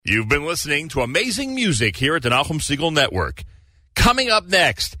You've been listening to amazing music here at the Nachum Segal Network. Coming up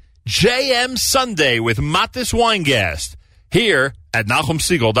next, JM Sunday with Matis Weingast here at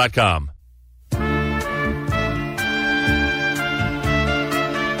NachumSegal.com.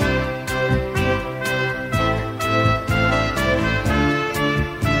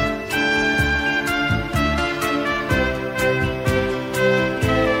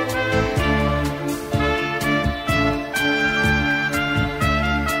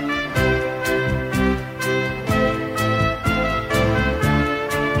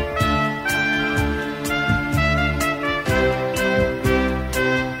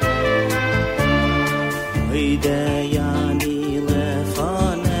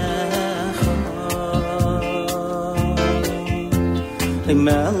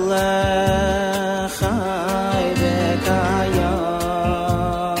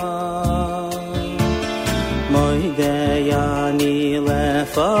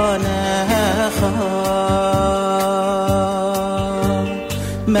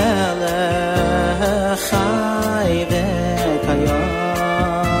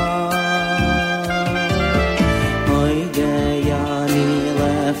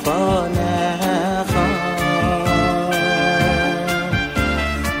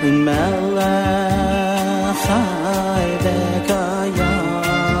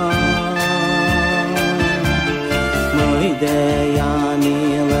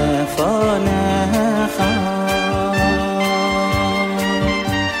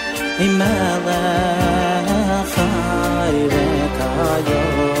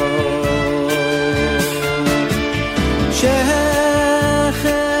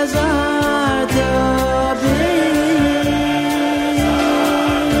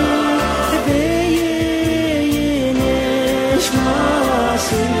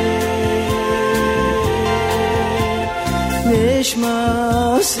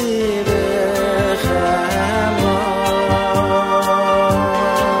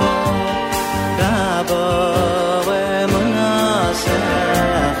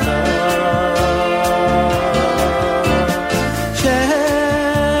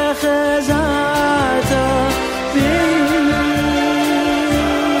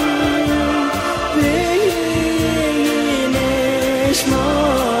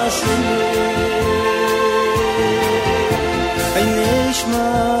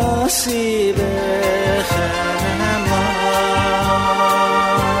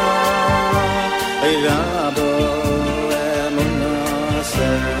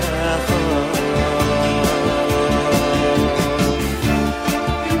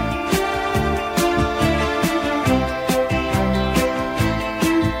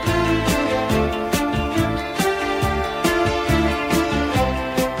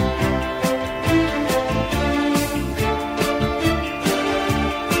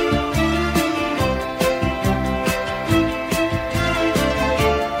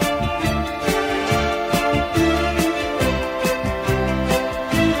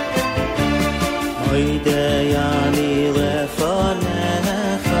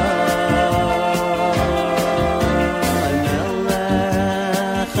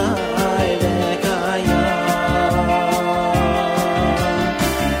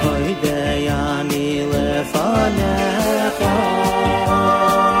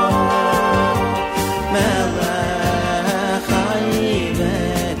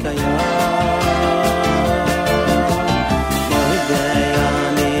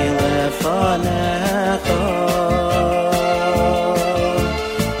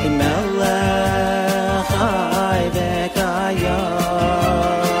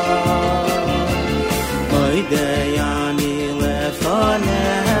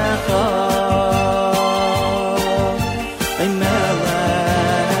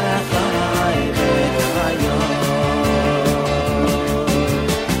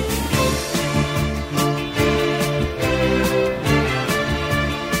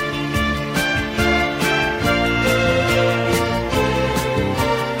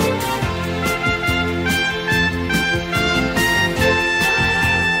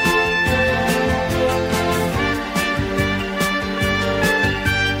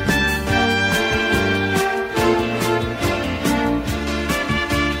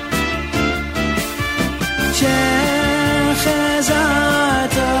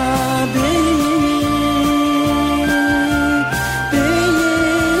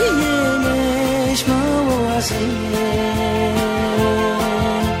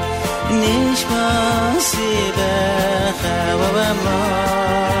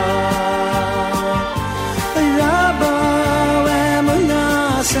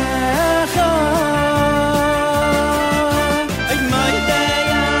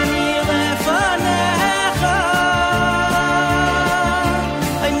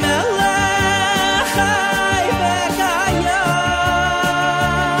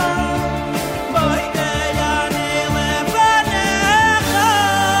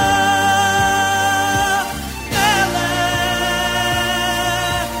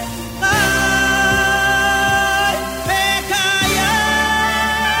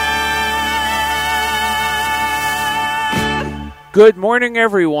 Good morning,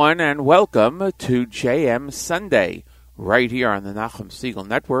 everyone, and welcome to JM Sunday, right here on the Nachum Segal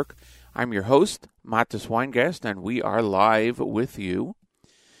Network. I'm your host, Matis Weingast, and we are live with you,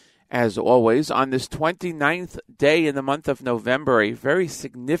 as always, on this 29th day in the month of November, a very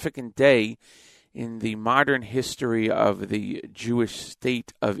significant day in the modern history of the Jewish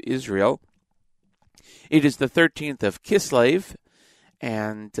state of Israel. It is the 13th of Kislev,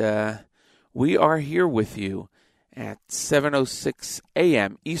 and we are here with you at 7:06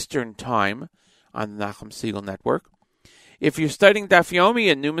 a.m. Eastern Time on the Nachum Segal Network. If you're studying Daf Yomi,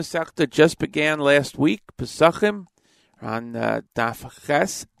 a new Masechta just began last week, Pesachim, on Daf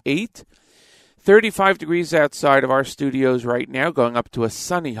Ches 8. 35 degrees outside of our studios right now, going up to a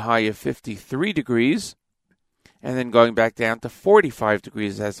sunny high of 53 degrees, and then going back down to 45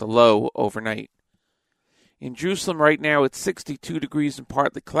 degrees as a low overnight. In Jerusalem right now, it's 62 degrees and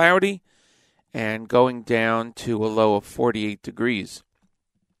partly cloudy, and going down to a low of 48 degrees.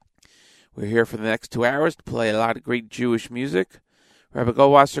 We're here for the next 2 hours to play a lot of great Jewish music. Rabbi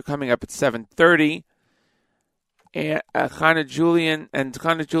Goldwasser coming up at 7:30. And Chana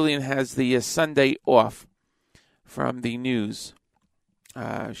Julian has the Sunday off from the news.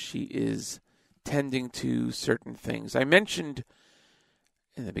 She is tending to certain things. I mentioned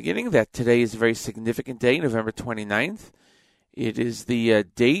in the beginning that today is a very significant day, November 29th. It is the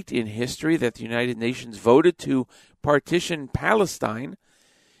date in history that the United Nations voted to partition Palestine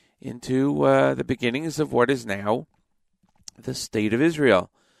into the beginnings of what is now the State of Israel.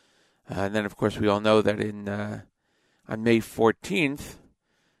 And then, of course, we all know that on May 14th,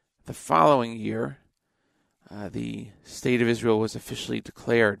 the following year, the State of Israel was officially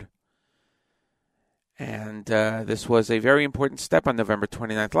declared. And this was a very important step on November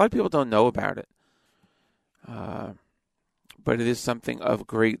 29th. A lot of people don't know about it. But it is something of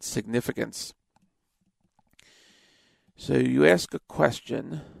great significance. So you ask a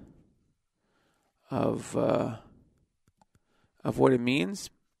question of what it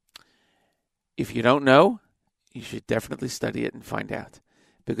means. If you don't know, you should definitely study it and find out,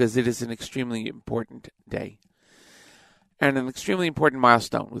 because it is an extremely important day and an extremely important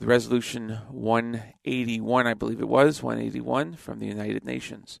milestone with Resolution 181, I believe it was, 181 from the United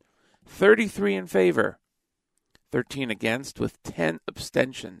Nations. 33 in favor, 13 against, with 10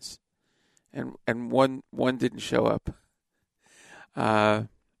 abstentions, and one didn't show up. So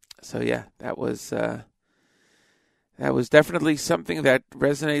yeah, that was definitely something that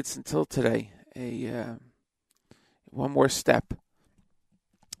resonates until today. One more step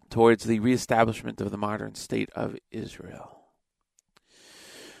towards the reestablishment of the modern state of Israel.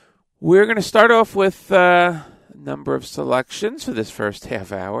 We're going to start off with a number of selections for this first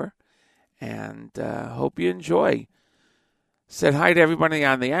half hour, and hope you enjoy. Said hi to everybody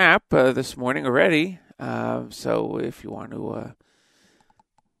on the app this morning already, so if you want to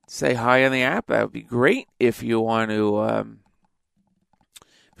say hi on the app, that would be great. If you want to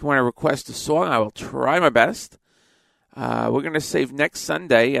request a song, I will try my best. We're going to save next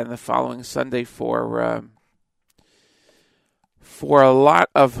Sunday and the following Sunday for a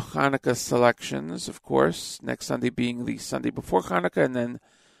lot of Hanukkah selections, of course. Next Sunday being the Sunday before Hanukkah, and then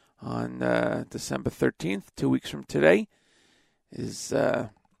on December 13th, 2 weeks from today, is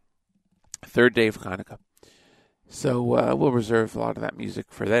third day of Hanukkah. So we'll reserve a lot of that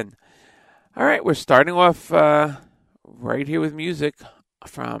music for then. All right, we're starting off right here with music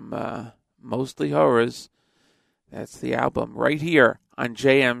from Mostly Horrors. That's the album right here on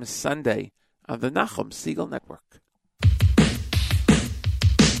JM Sunday on the Nachum Segal Network.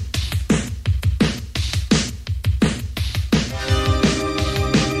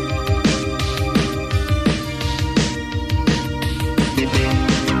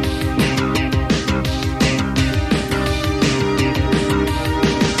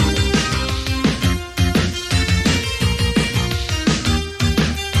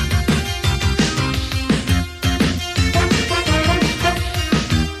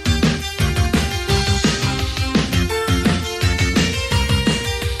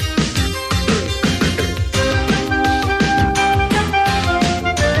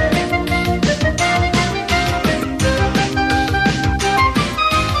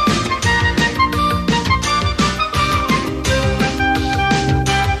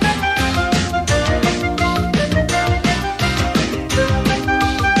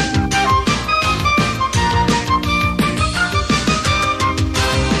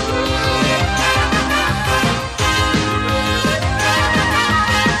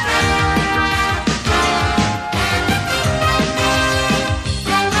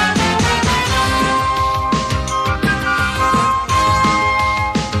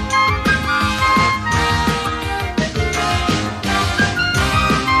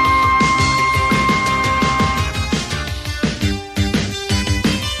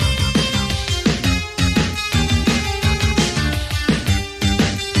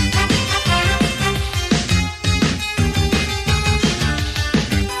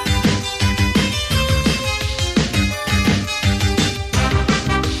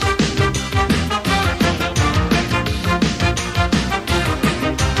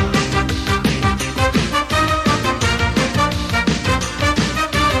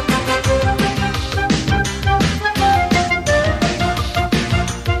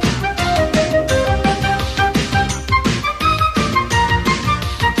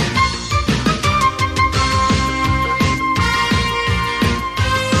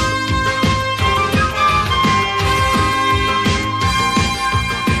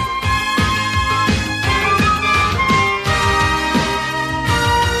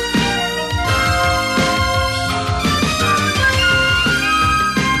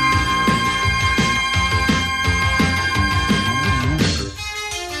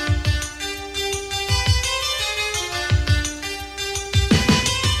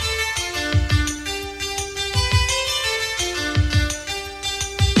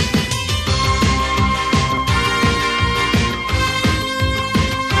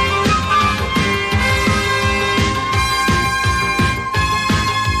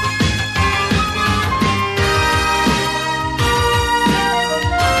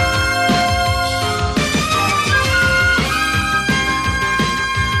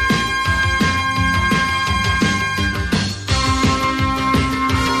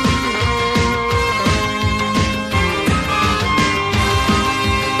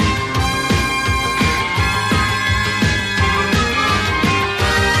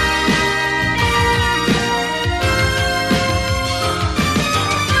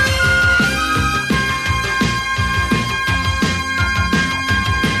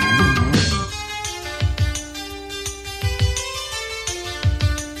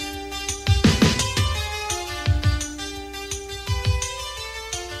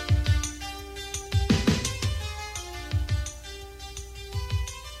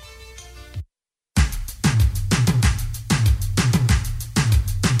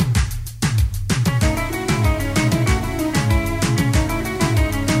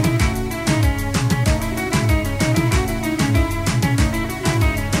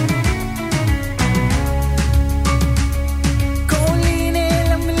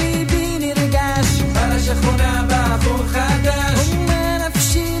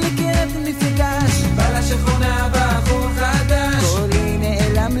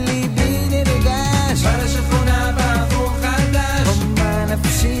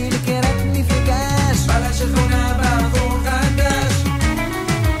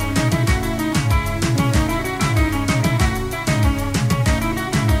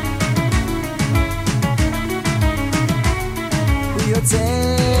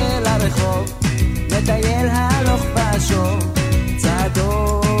 שוב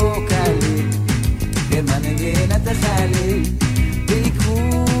צעדו קליל כמנגן התחליל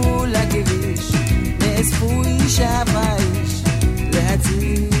ויקחו לכביש נאספו אישה ואיש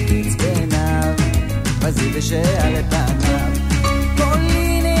להציץ בעיניו בזיו שעל פניו כל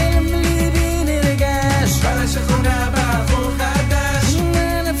נעלם ליבי נרגש בעל השכונה בחור חדש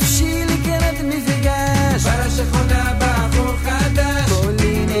מה נפשי לקראת מפגש בעל השכונה בחור חדש כל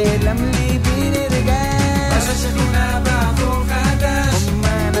נעלם ליבי נרגש בעל השכונה בחור חדש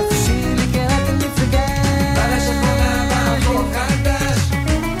מה נפשי לקראת מפגש בעל השכונה בחור חדש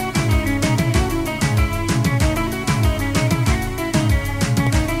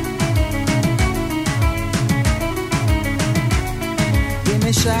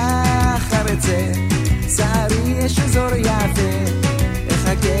שחר אצא שערי יש אזור יפה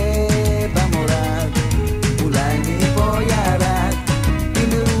אחכה במורד אולי מפה ירד עם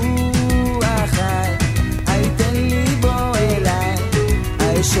רוח חי הייתן לי בו אליי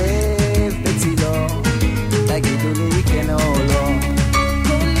הישב בצילו תגידו לי כן או לא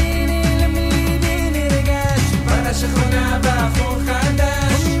כולי נעלם ליבי נרגש בעל השכונה בחור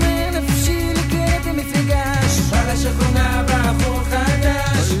חדש נפשי לקראת מפגש בעל השכונה בחור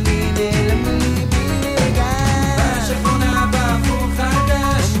חדש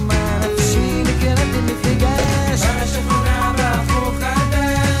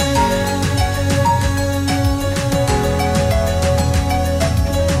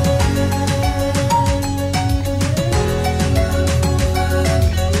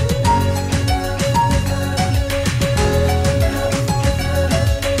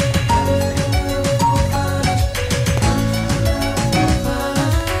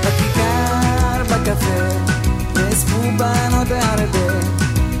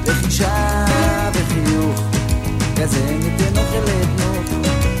כזה ניתן אוכל לתנות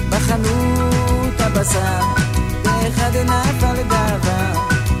בחנות הבשר ואחד נפל דבר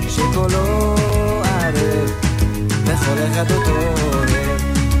שקולו ערב וכל אחד אותו עורב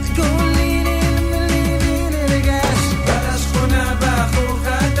כולי נעלם ליבי נרגש בעל השכונה בחור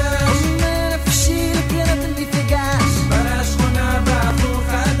חדש מה נפשי לקראת מפגש בעל השכונה בחור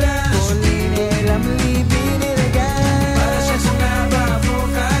חדש כולי נעלם ליבי נרגש בעל השכונה בחור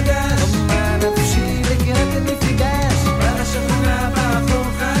חדש מה נפשי לקראת מפגש בעל השכונה בחור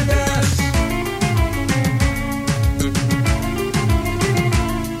חדש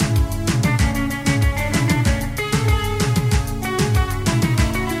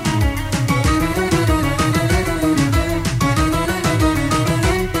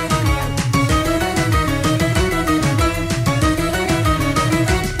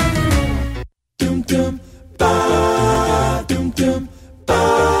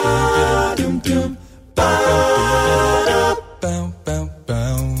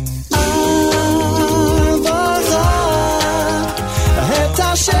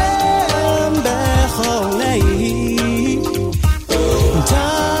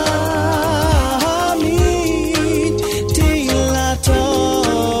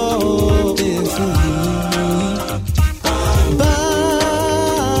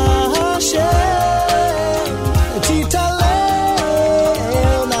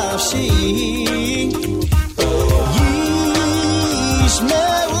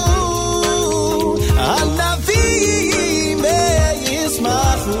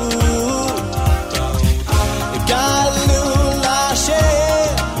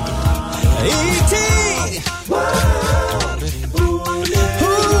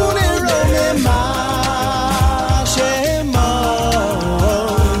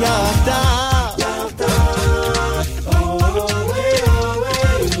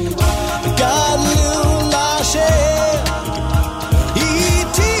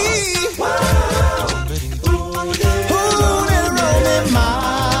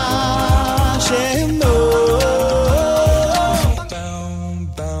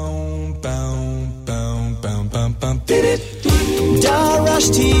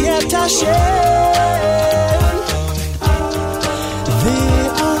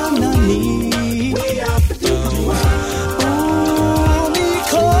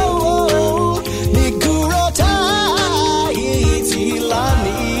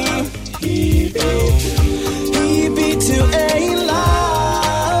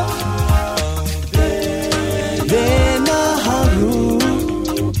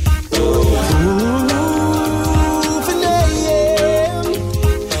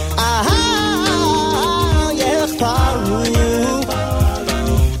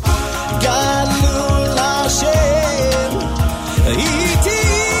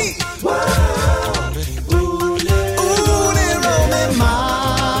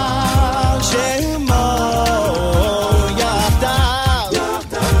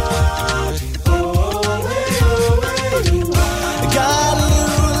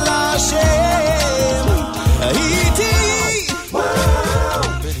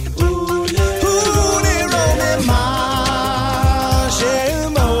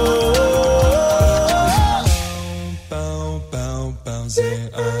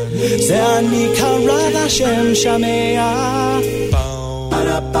זה אני קראת השם שמע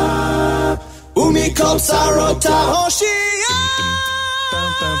ומכל צרות ההושיע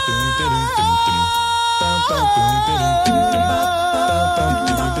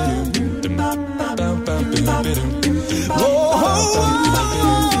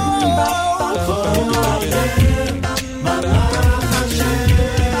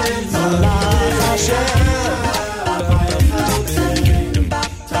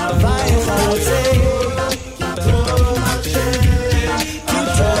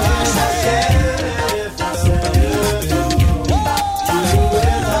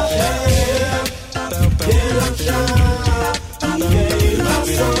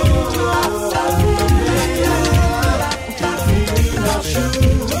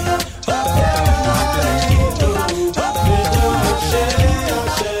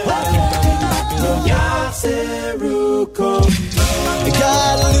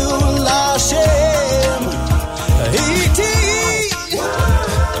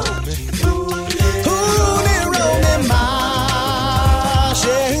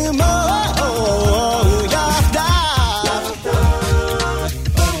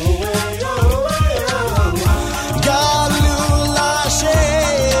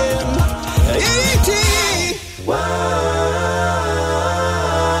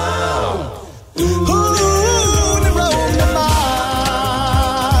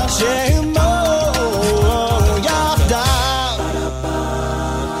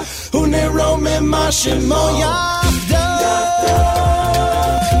שמו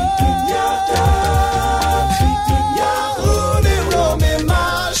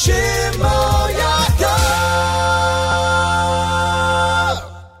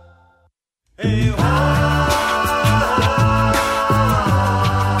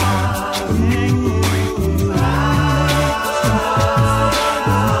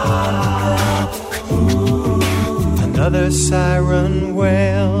Another siren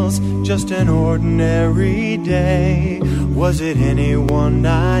wails, just an ordinary day. Was it anyone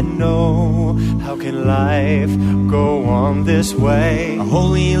I know? How can life go on this way? A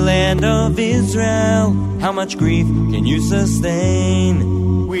holy land of Israel, how much grief can you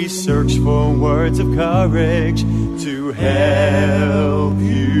sustain? We search for words of courage to help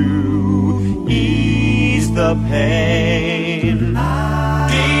you ease the pain. Be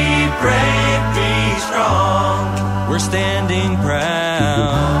brave, be strong, we're standing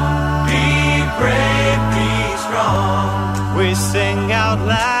proud. Be brave, be strong, we sing out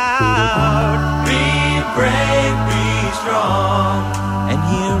loud. Be brave, be strong, and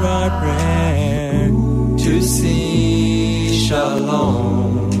hear our prayer to see shalom.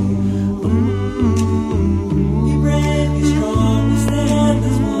 Be brave, be strong, we stand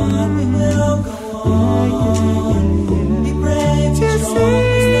as one, we will go on. Be brave, be strong,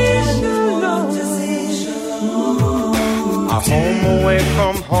 we stand as one to see shalom. Our home away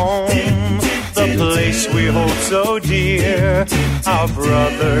from home, the place we hold so dear. Our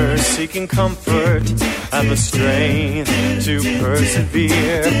brothers seeking comfort and the strength to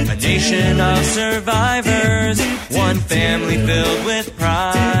persevere. A nation of survivors, one family filled with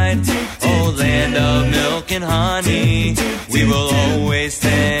pride. Oh, land of milk and honey, we will always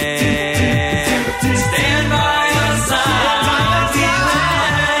stand. Stand by your side.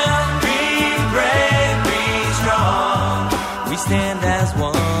 Be brave, be strong, we stand as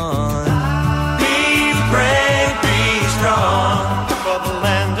one. Be brave, be strong, For the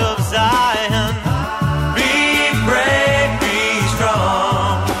land of Zion, be brave, be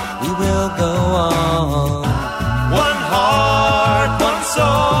strong, we will go on. one heart, one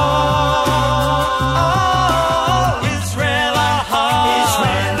soul. Israel, our heart.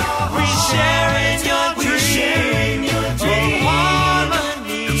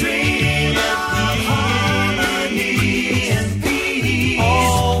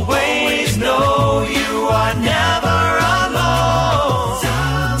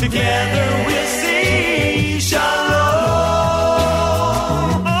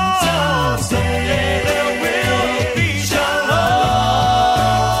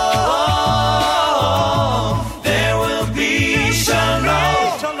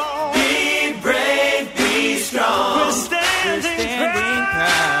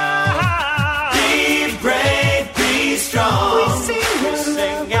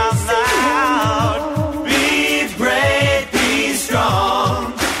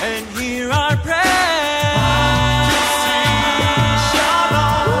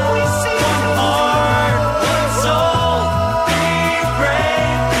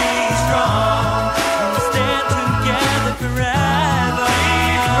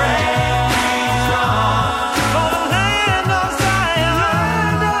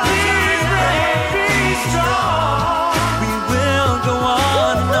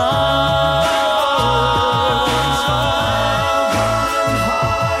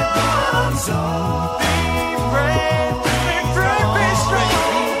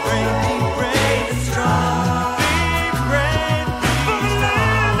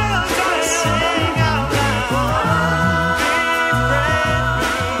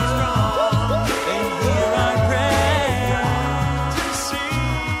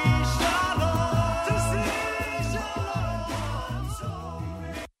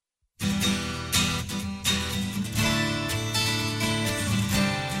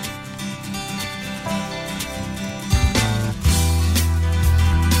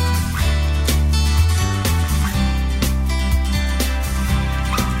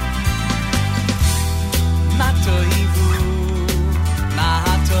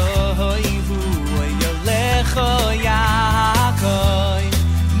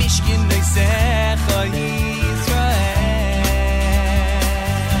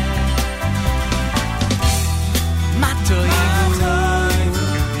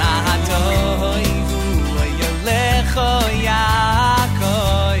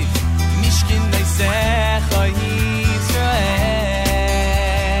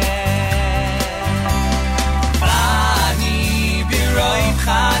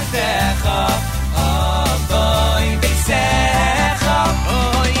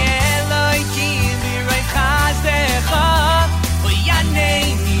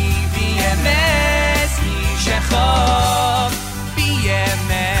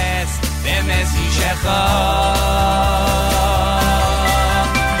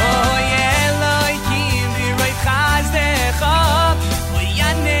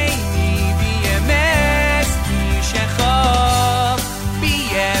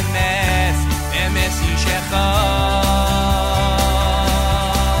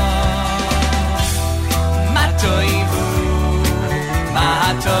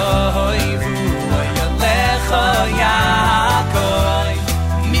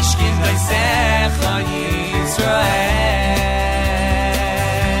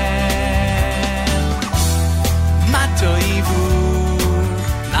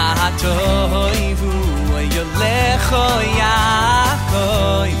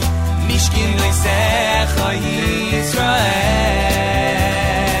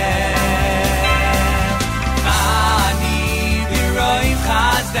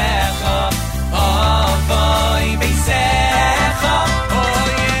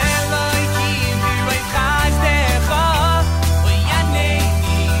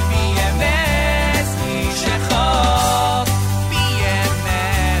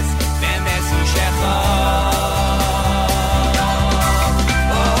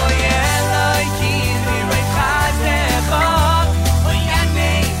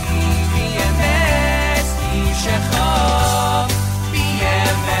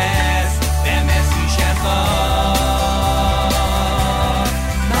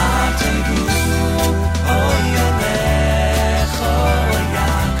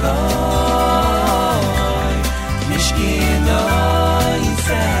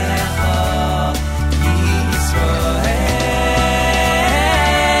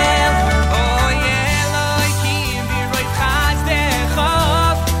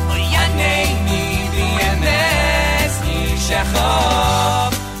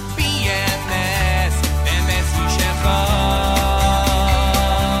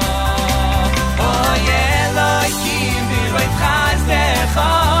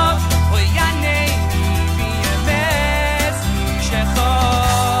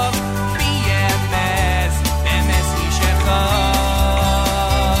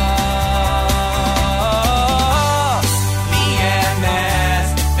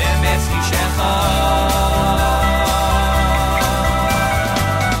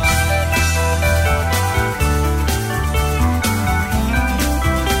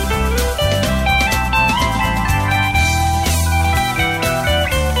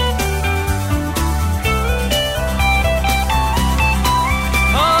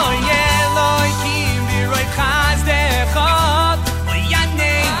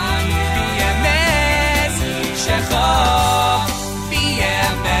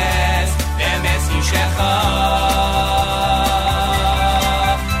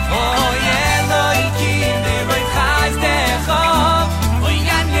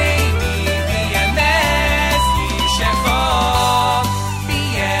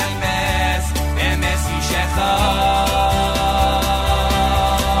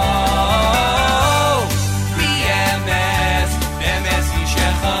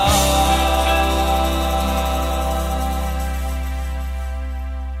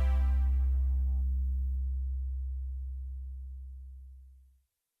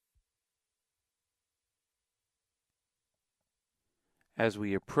 As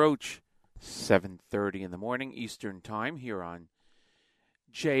we approach 7:30 in the morning Eastern Time here on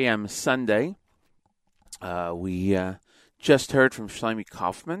JM Sunday, we just heard from Shlomi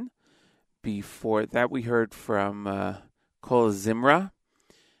Kaufman. Before that, we heard from Kol Zimra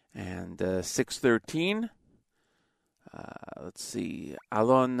and 6:13. Let's see,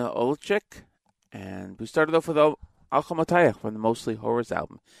 Alon Olchik, and we started off with Al Chamatayach from the Mostly Horrors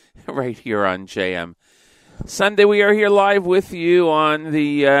album, right here on JM Sunday. We are here live with you on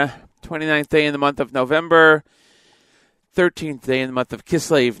the 29th day in the month of November, 13th day in the month of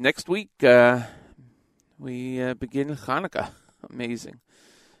Kislev. Next week, we begin Hanukkah. Amazing.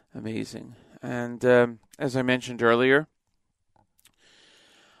 And as I mentioned earlier,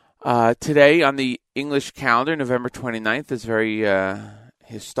 today on the English calendar, November 29th, is a very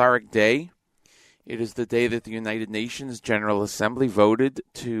historic day. It is the day that the United Nations General Assembly voted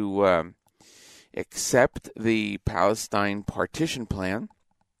to accept the Palestine partition plan.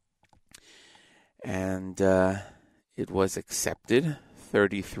 And it was accepted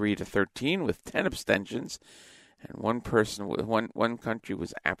 33-13 with 10 abstentions, and one country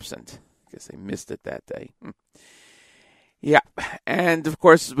was absent. I guess they missed it that day. Yeah, and of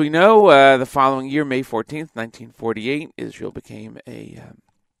course, as we know, the following year, May 14th, 1948, Israel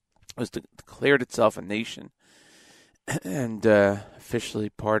declared itself a nation and officially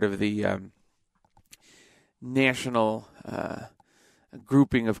part of the national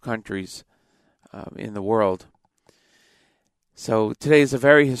grouping of countries in the world. So today is a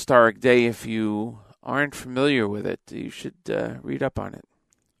very historic day. If you aren't familiar with it, you should read up on it.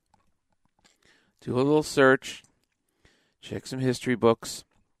 Do a little search, check some history books,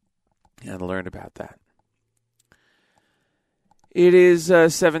 and learn about that. It is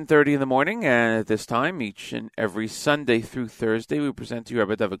 7:30 in the morning, and at this time, each and every Sunday through Thursday, we present to you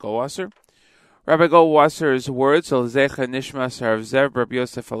Rabbi David Goldwasser. Rabbi Goldwasser's words, L'zecha Nishmas Harav Zev Rabbi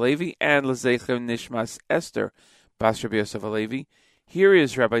Yosef Halevi, and L'zecha Nishmas Esther Bas Rabbi Yosef Halevi. Here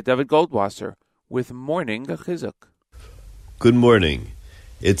is Rabbi David Goldwasser with Morning Chizuk. Good morning.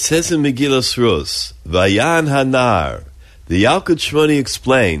 It says in Megillas Rus, Vayan Hanar, The Yalkut Shmoni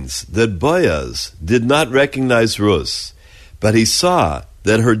explains that Boaz did not recognize Rus, but he saw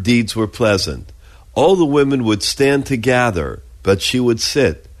that her deeds were pleasant. All the women would stand to gather, but she would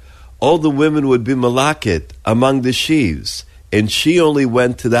sit. All the women would be malakit among the sheaves, and she only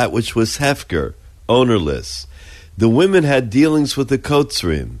went to that which was hefker, ownerless. The women had dealings with the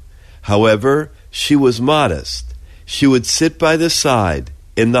kotzrim. However, she was modest. She would sit by the side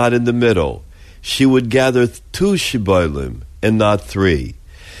and not in the middle. She would gather 2 shibolim and not 3.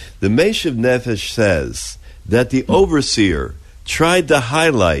 The Meshiv Nefesh says that the overseer tried to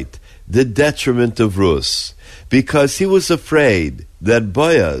highlight the detriment of Rus because he was afraid that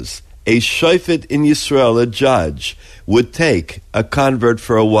Boaz, a shofet in Yisrael, a judge, would take a convert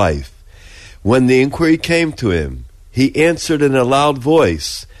for a wife. When the inquiry came to him, he answered in a loud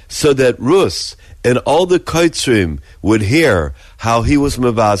voice so that Rus and all the kotzrim would hear how he was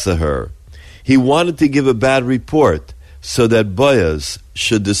mevazeh her. He wanted to give a bad report so that Boaz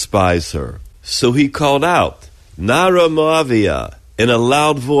should despise her. So he called out, Nara Moavia, in a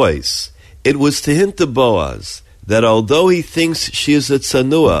loud voice. It was to hint to Boaz that although he thinks she is a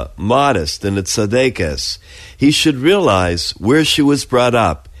tzanua, modest and a tzadekes, he should realize where she was brought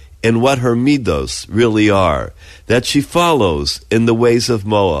up and what her midos really are, that she follows in the ways of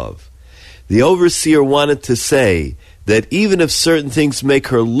Moab. The overseer wanted to say that even if certain things make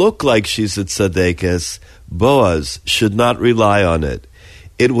her look like she's a tzadekes, Boaz should not rely on it.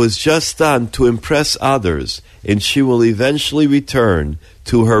 It was just done to impress others, and she will eventually return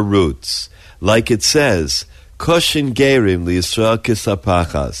to her roots. Like it says, Koshin Gerim L'Yisrael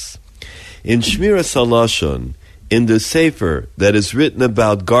Kisapachas. In Shmiras HaLashon, in the Sefer that is written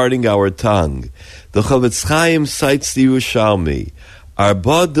about guarding our tongue, the Chavetz Chaim cites the Yerushalmi,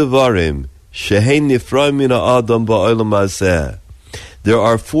 Arba Devarim Shehein Nifroim Min Ha'adam Ba'olam Hazeh. There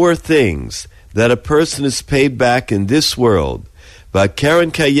are 4 things that a person is paid back in this world,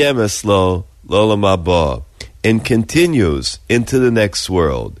 V'Karen Kayemes Lo L'Olam Haba, and continues into the next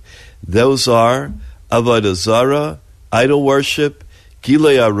world. Those are Avodah Zarah, idol worship,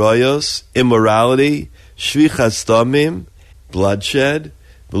 Gilei Arayos, immorality, Shvichas Damim, bloodshed,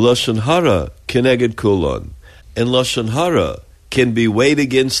 Lashon Hara, Keneged Kulon. And Lashon Hara can be weighed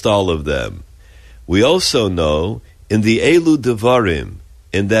against all of them. We also know in the Elu Devarim,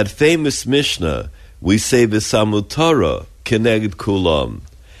 in that famous Mishnah, we say V'Samud Torah, Keneged Kulam,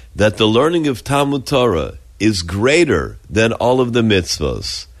 that the learning of Talmud Torah is greater than all of the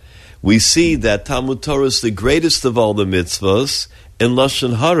mitzvahs. We see that Talmud Torah is the greatest of all the mitzvahs, and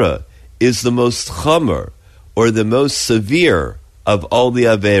Lashon Hara is the most chomer, or the most severe of all the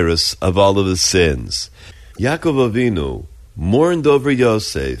averos, of all of the sins. Yaakov Avinu mourned over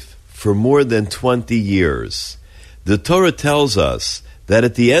Yosef for more than 20 years. The Torah tells us that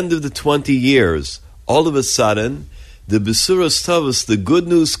at the end of the 20 years, all of a sudden, the Besuros Tovos, the good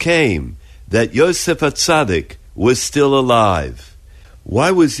news came that Yosef HaTzadik was still alive.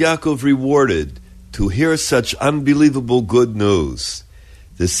 Why was Yaakov rewarded to hear such unbelievable good news?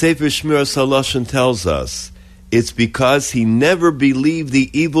 The Sefer Shmiras HaLashon tells us it's because he never believed the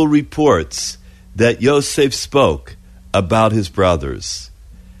evil reports that Yosef spoke about his brothers.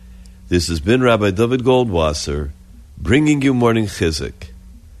 This has been Rabbi David Goldwasser bringing you Morning Chizuk.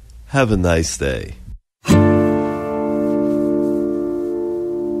 Have a nice day.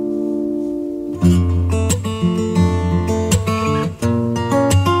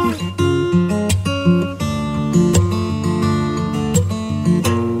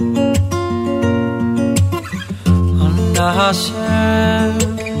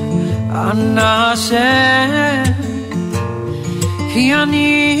 Anna Hashem, Ki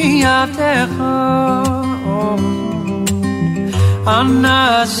ani avdecha.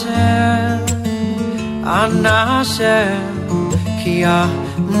 Anna Hashem, Ki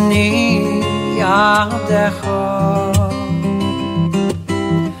ani avdecha.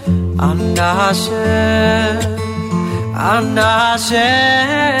 Anna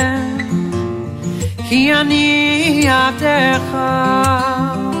Hashem, Ki ani avdecha.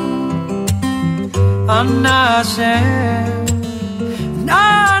 Anna Hashem,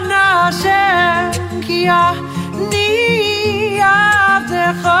 Ki ani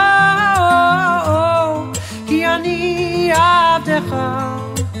avdecha, Ki ani avdecha,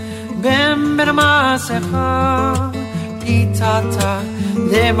 Ben masecha, Pitata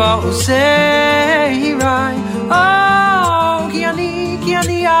leva useirai. Oh, Ki ani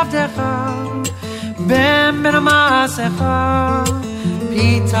avdecha, Ben masecha,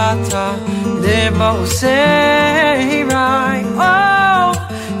 Pitata leva useirai. Oh,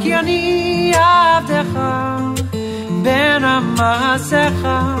 Ki ani avdecha, Ben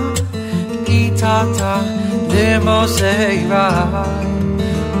masecha, Pitata tata demosevai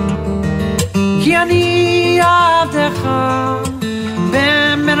ki ani avdecha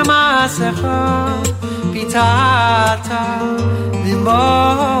ben masecha pitata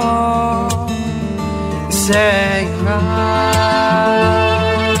demosevai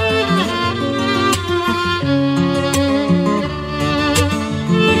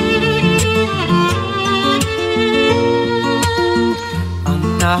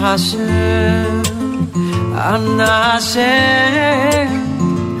Ana Hashem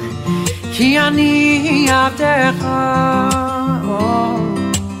Ki ani avdecha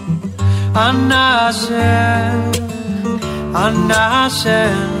Ana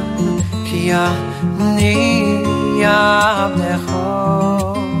Hashem Ki ani avdecha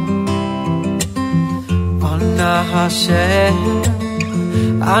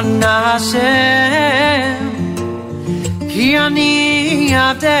Ana Hashem Ki ani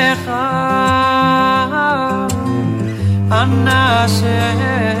avdecha Ana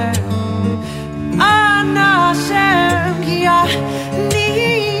Hashem Ki ani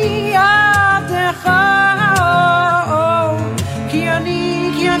avdecha Ki ani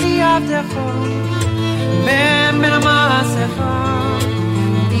avdecha Ben masecha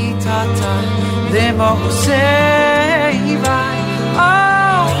Itata demosevai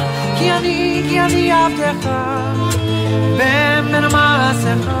Oh Ki ani avdecha Ben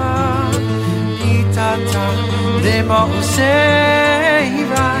masecha Itata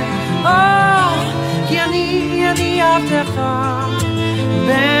demosevai Oh Ki ani avdecha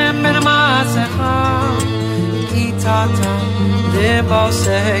Ben masecha Itata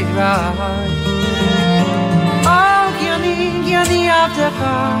demosevai Oh Ki ani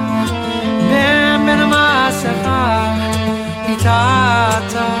avdecha Ben masecha Itata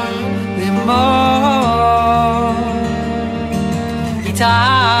Itata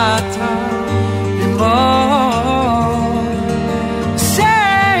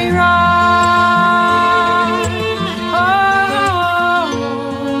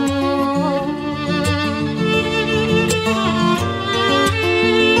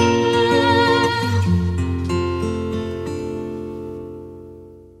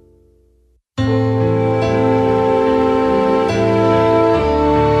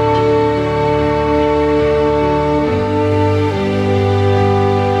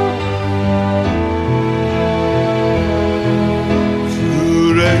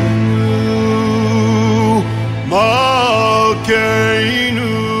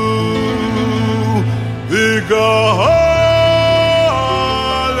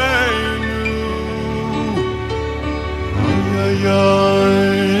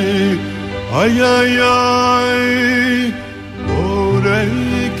Ay ay ay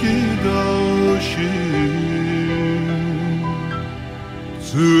Orei Kedoshim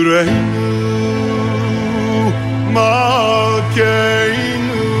Tzureinu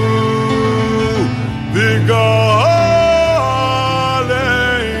Malkeinu V'Galeinu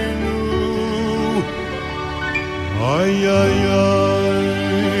Ay ay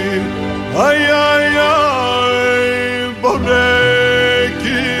ay Ay ay ay Borei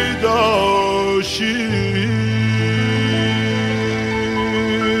Kedoshim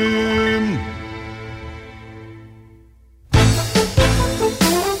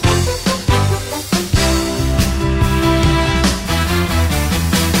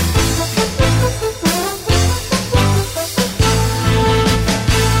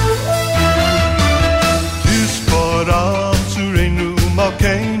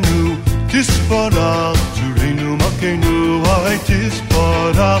Tisparach Tzureinu Malkeinu Ay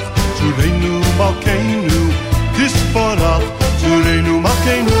Tisparach Tzureinu Malkeinu Tisparach Tzureinu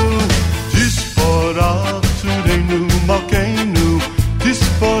Malkeinu Tisparach Tzureinu Malkeinu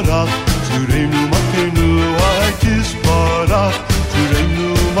Tisparach Tzureinu Malkeinu Ay Tisparach Tzureinu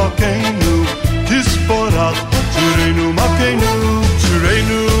Malkeinu Tisparach Tzureinu Malkeinu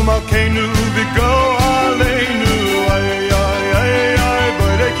Tzureinu Malkeinu V'go Aleinu Ay ay ay ay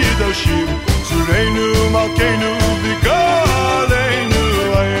Borei Kedoshim Tzureinu Malkeinu V'go Aleinu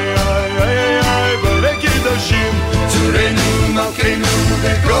Ay ay ay ay Borei Kedoshim Tzureinu Malkeinu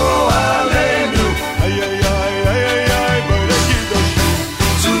V'go Aleinu Ay ay ay ay ay Borei Kedoshim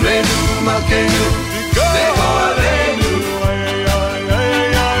Tzureinu Malkeinu V'go Aleinu Ay ay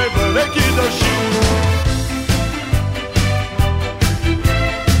ay ay Borei Kedoshim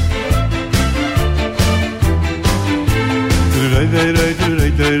Ay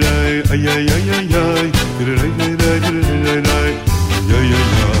ay ay ay ay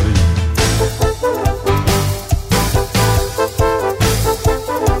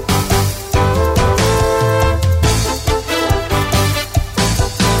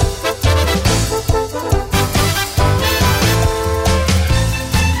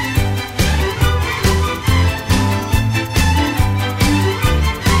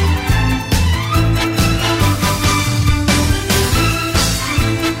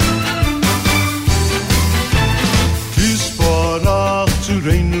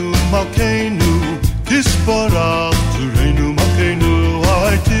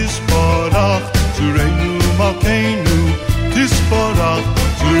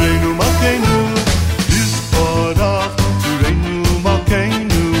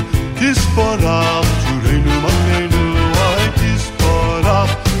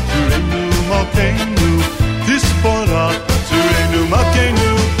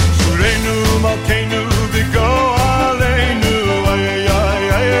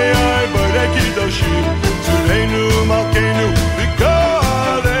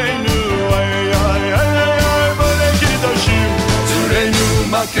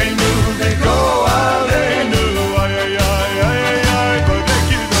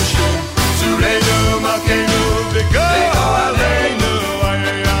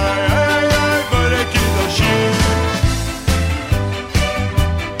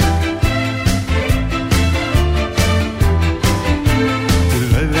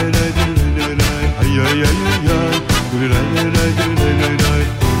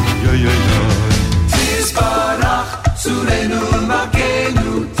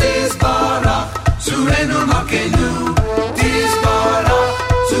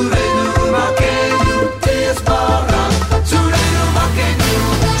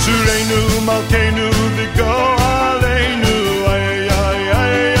Malkeinu V'go Aleinu Ay ay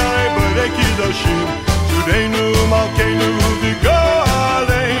ay ay B'nei Kiddushim Judeinu Malkeinu V'go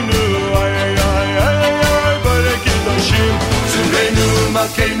Aleinu Ay ay ay ay B'nei Kiddushim Judeinu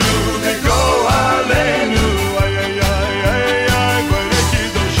Malkeinu V'go Aleinu Ay ay ay ay ay B'nei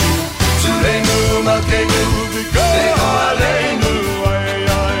Kiddushim Judeinu Malkeinu V'go Aleinu Ay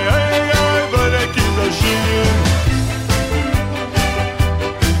ay ay ay B'nei Kiddushim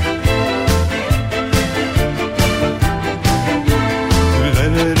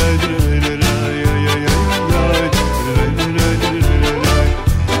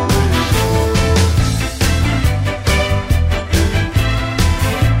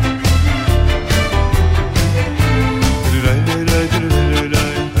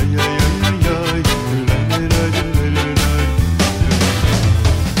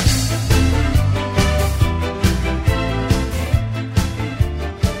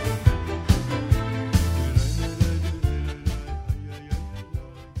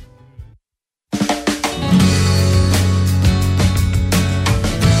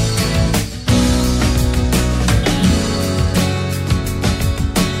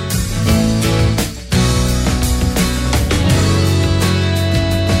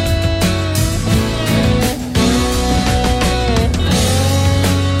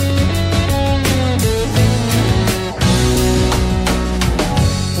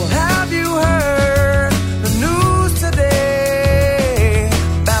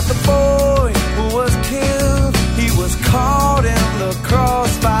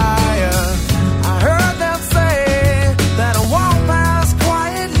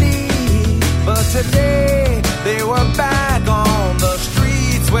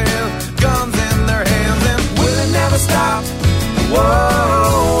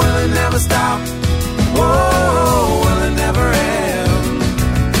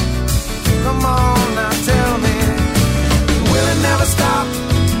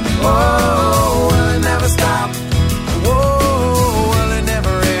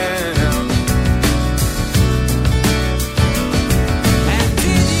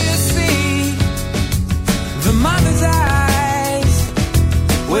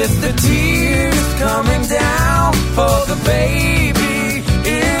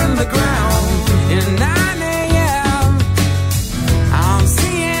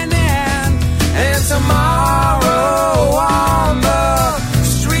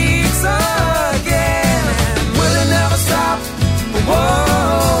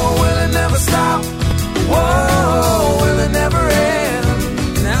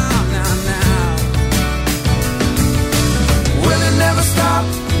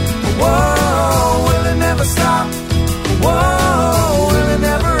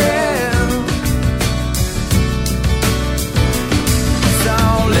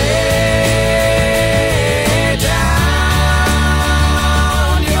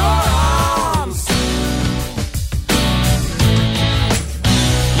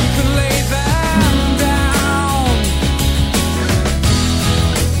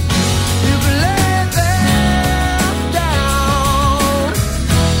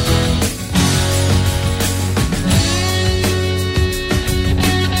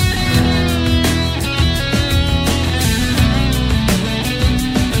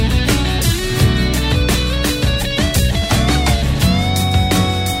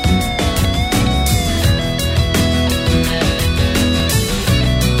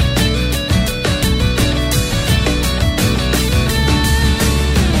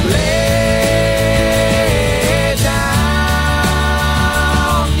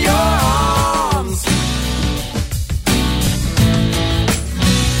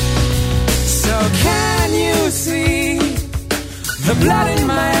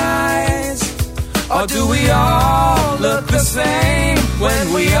Or do we all look the same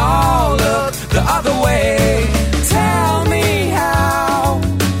when we all look the other way? Tell me how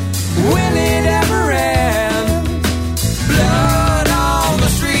will it ever end? Blood on the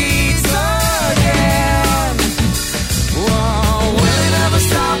streets again. Whoa, will it ever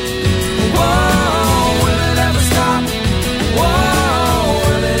stop? Whoa, will it ever stop? Whoa,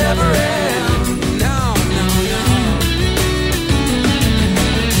 will it ever end? No, no, no.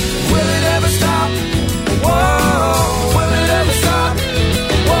 Will it ever stop? Whoa, will it ever stop?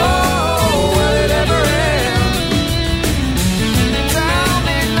 Whoa, will it ever end?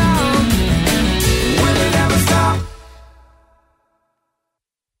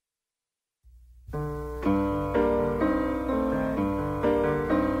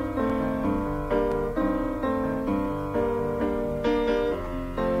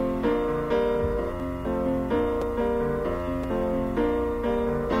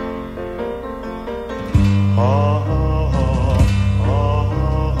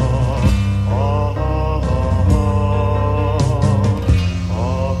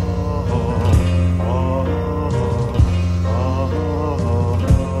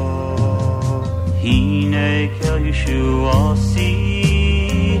 kel Yeshua si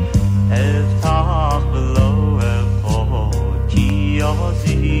eftach v'lo echod ki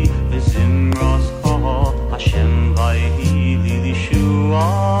yazi v'zimros kol Hashem vayhi li Yeshua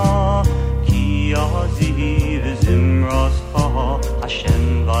ki yazi v'zimros kol Hashem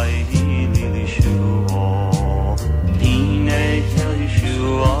vayhi li Yeshua Hine kel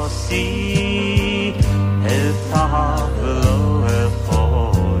Yeshua si eftach v'lo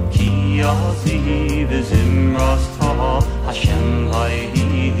echod ki yazi v'zimros kol Hashem vayhi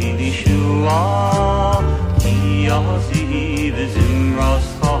li Yeshua ki yazi v'zimros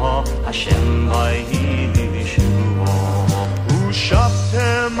kol Hashem vayhi li Yeshua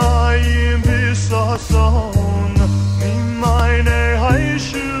Ushaftem ayim v'sason mimayne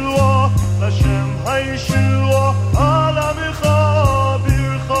hayshua Hashem hayshua alamecha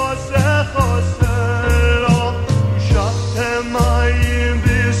bircha sechasela Ushaftem ayim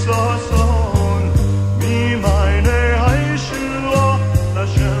v'sason mimayne hayshua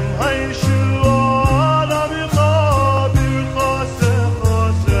Hashem hayshua alamecha bircha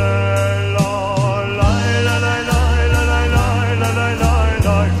sechasela la la la la la la la la la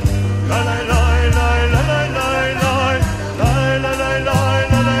la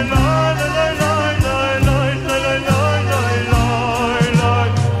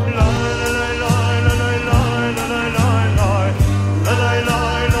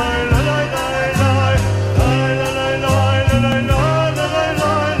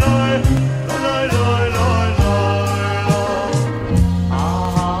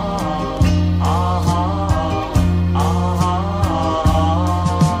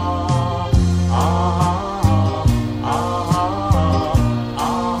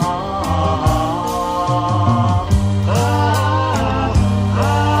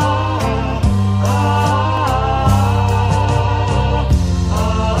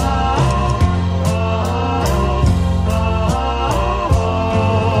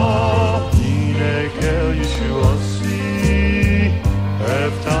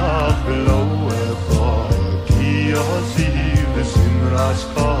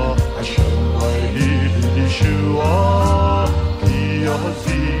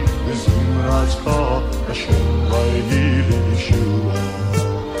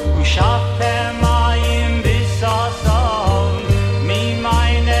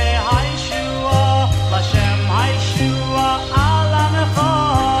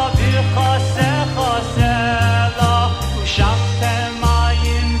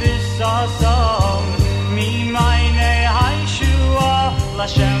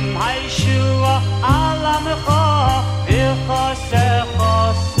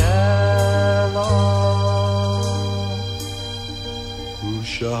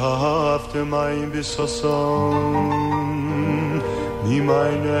Shaftem ayim b'sason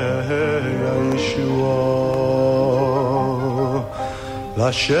mimayne Yeshua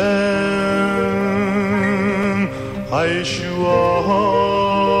L'Hashem Yeshua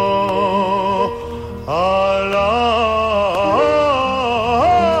alamcha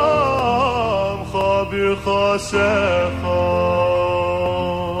bircha secha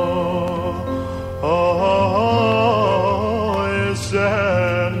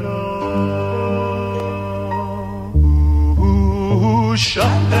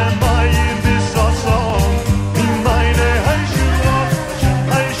Shalem ayim b'sason mimayne Yeshua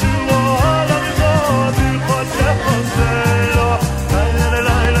Yeshua alamecha bircha sechasela la la la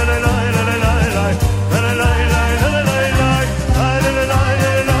la la la la la la la la la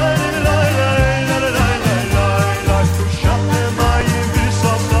Shalem ayim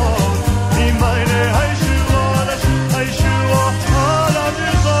b'sason mimayne Yeshua Yeshua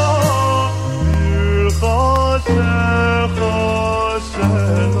alamecha bircha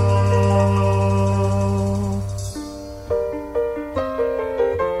sechasela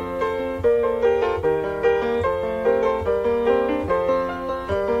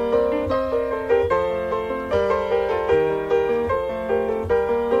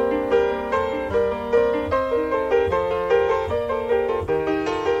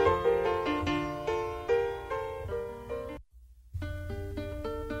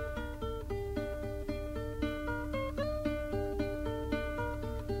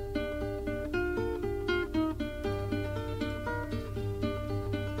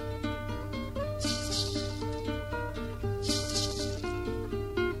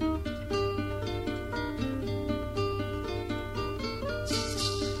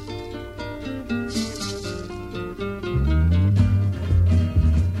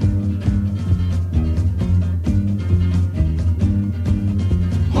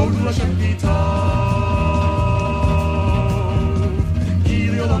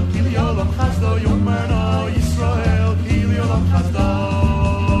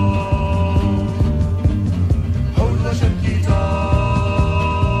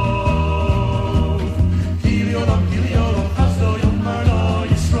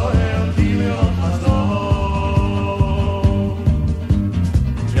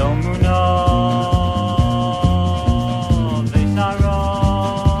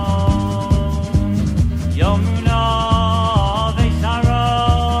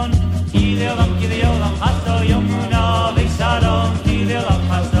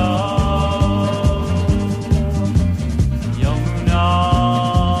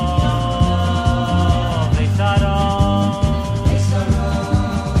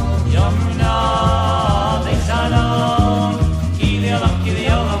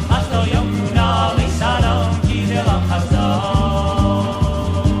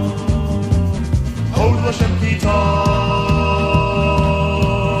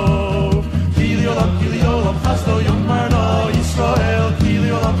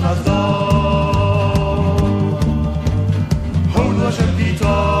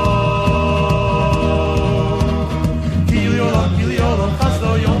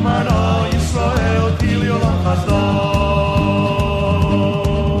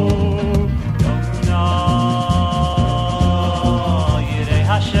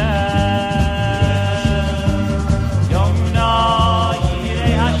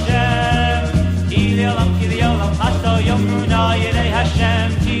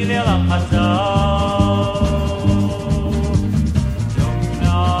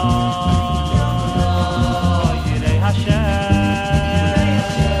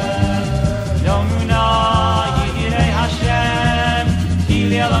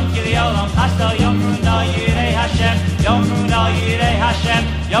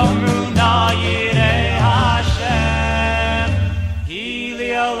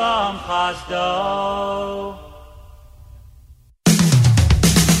olam chasdo.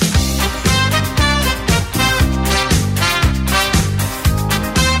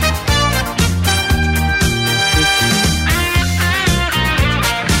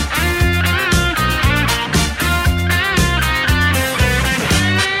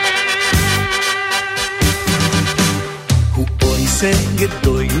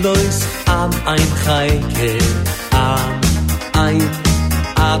 Gedoylos am ein Chayke, am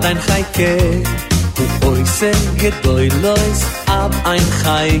ein Chayke. Hu oise gedoylos am ein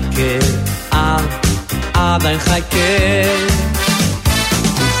Chayke, am ein Chayke.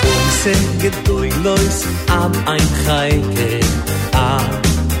 Hu oise gedoylos am ein Chayke, am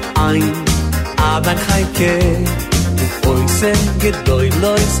ein Chayke. Hu oise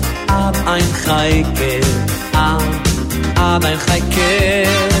gedoylos am ein Chayke, am ein Chayke.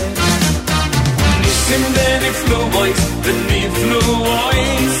 Nisim den iflu boys, den iflu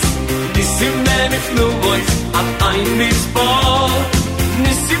boys. Nisim den iflu boys, ab ein misbol.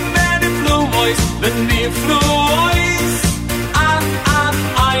 Nisim den iflu boys, den iflu boys. Ab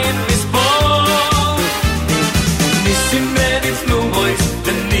ein misbol. Nisim den iflu boys,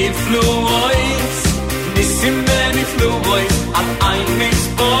 den iflu boys. Nisim den iflu boys, ab ein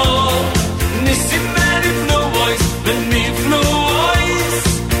misbol. Nisim den iflu boys, den iflu boys.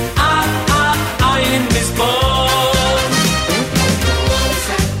 Ab ein misbol.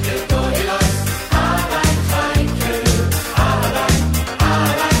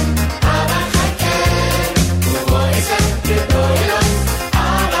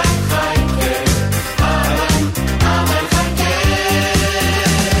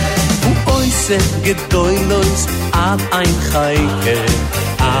 Gedoylos ab ein Chayke,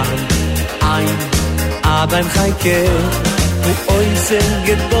 ab ein Chayke. Hu oise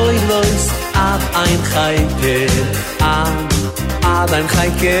gedoylos ab ein Chayke, ab ein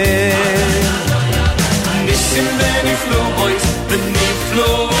Chayke. Nisim den iflu boys, den iflu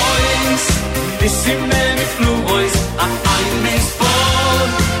boys. Nisim den iflu boys, ab ein misbol.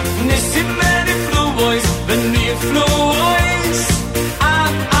 Nisim den iflu boys, den iflu boys.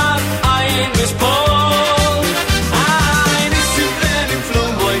 Ab ein misbol. Nisim den iflu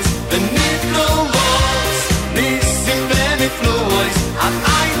boys, den iflu boys. Nisim den iflu boys, ab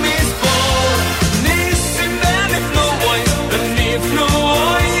ein misbol. Nisim den iflu boys, den iflu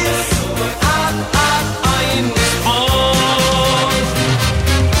boys. Ab ein misbol.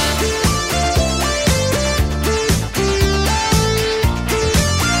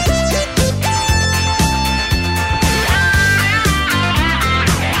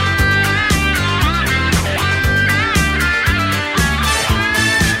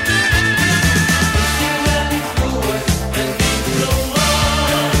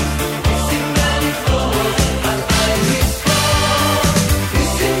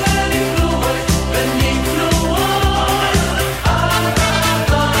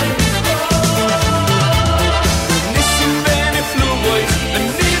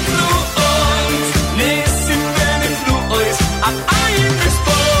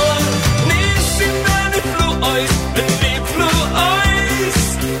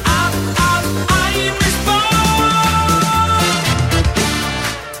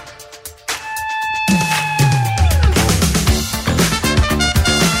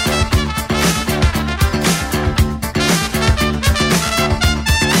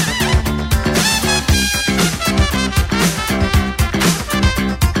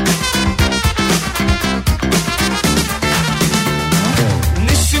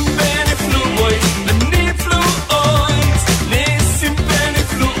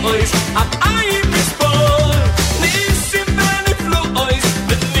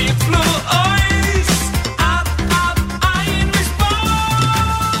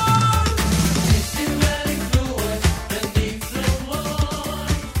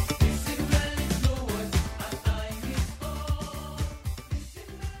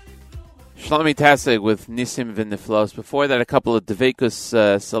 Shlomi Tassig with Nisim V'Niflos. Before that, a couple of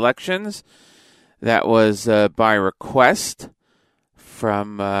Dveikus selections. That was by request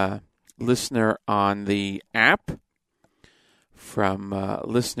from listener on the app, from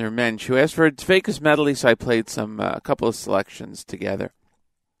listener Mensch, who asked for a Dveikus medley, so I played a couple of selections together.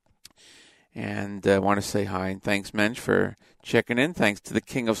 And I want to say hi and thanks, Mensch, for checking in. Thanks to the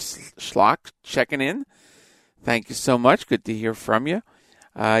King of Schlock checking in. Thank you so much. Good to hear from you.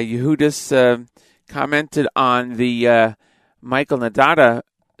 Yehudis commented on the Michael Nadada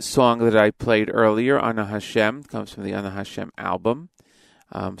song that I played earlier, Ana Hashem. Comes from the Ana Hashem album.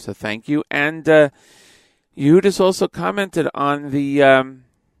 So thank you. And Yehudis also commented on the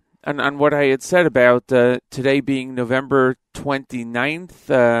on what I had said about today being November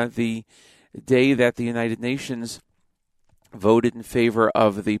 29th, the day that the United Nations voted in favor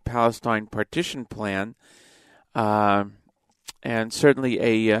of the Palestine partition plan, and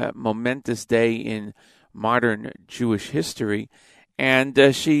certainly a momentous day in modern Jewish history.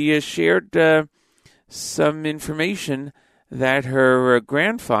 And she shared some information that her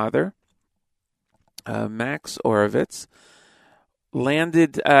grandfather, Max Orovitz,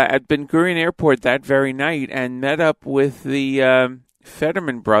 landed at Ben Gurion Airport that very night and met up with the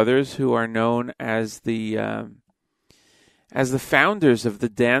Fetterman brothers, who are known as the founders of the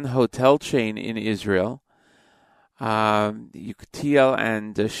Dan Hotel chain in Israel. Yuktiel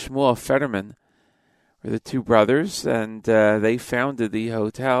and Shmuel Fetterman were the two brothers, and they founded the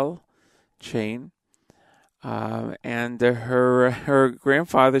hotel chain. And her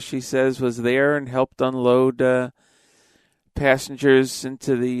grandfather, she says, was there and helped unload passengers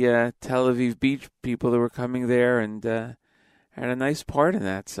into the Tel Aviv beach people that were coming there, and had a nice part in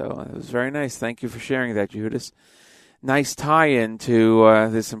that. So it was very nice. Thank you for sharing that, Judas. Nice tie-in to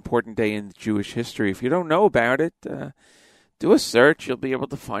this important day in Jewish history. If you don't know about it, do a search. You'll be able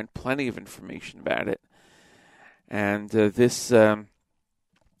to find plenty of information about it. And this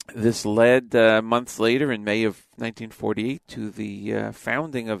led months later, in May of 1948, to the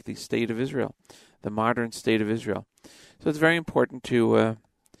founding of the State of Israel, the modern State of Israel. So it's very important to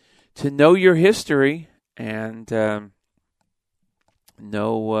know your history and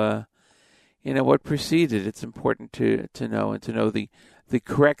know what preceded. It's important to know, and to know the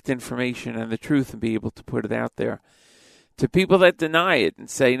correct information and the truth, and be able to put it out there to people that deny it and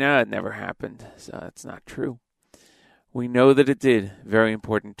say, no, it never happened. So it's not true. We know that it did. Very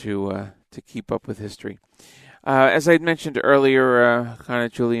important to keep up with history. As I had mentioned earlier,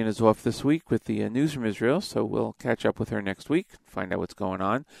 Chana Julian is off this week with the news from Israel, so we'll catch up with her next week, find out what's going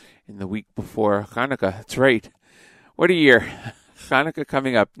on in the week before Hanukkah. That's right. What a year. Hanukkah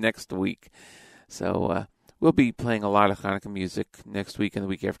coming up next week. So we'll be playing a lot of Hanukkah music next week and the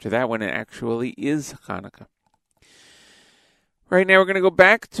week after that, when it actually is Hanukkah. Right now we're going to go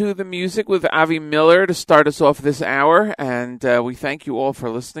back to the music with Avi Miller to start us off this hour, and we thank you all for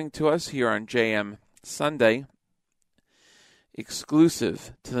listening to us here on JM Sunday,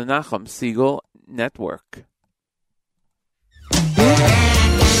 exclusive to the Nachum Segal Network.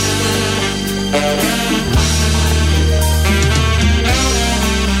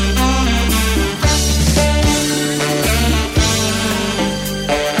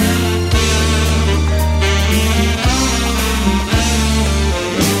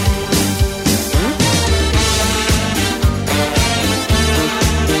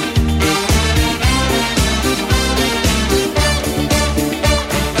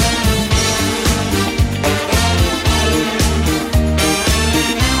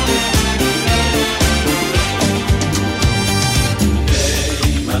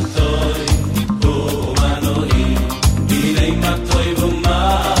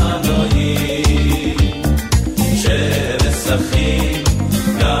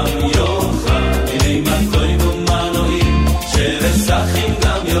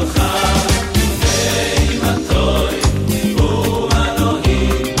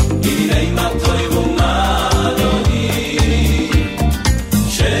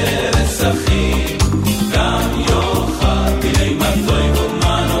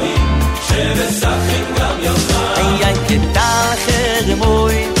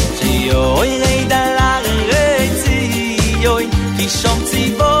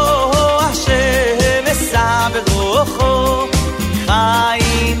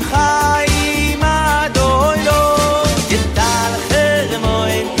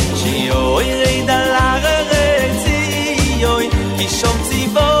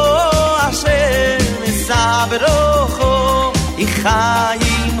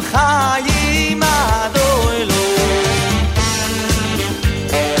 חיים חיים אדוי לו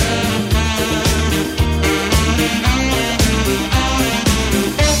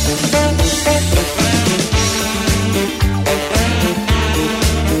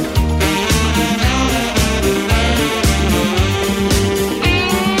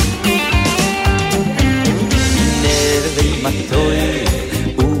נרבי מתוי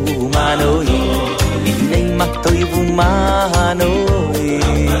ומנוי הנה מתוי ומנוי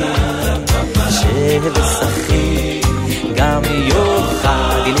שבשחי גם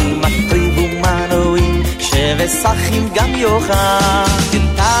יוחד הנה מתוי ומנוי שבשחים גם יוחד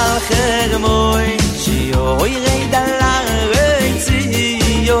גטל חרמוי שיוי רד על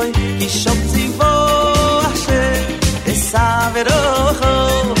הרציוי אישום ציבור אשר אסע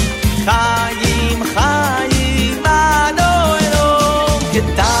ורוחו חיים חיים אדוי לו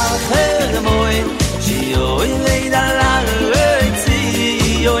גטל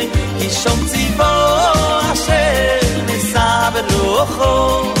שום ציבור אשר נסע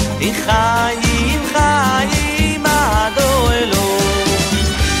ברוחו חיים חיים עד אוהלו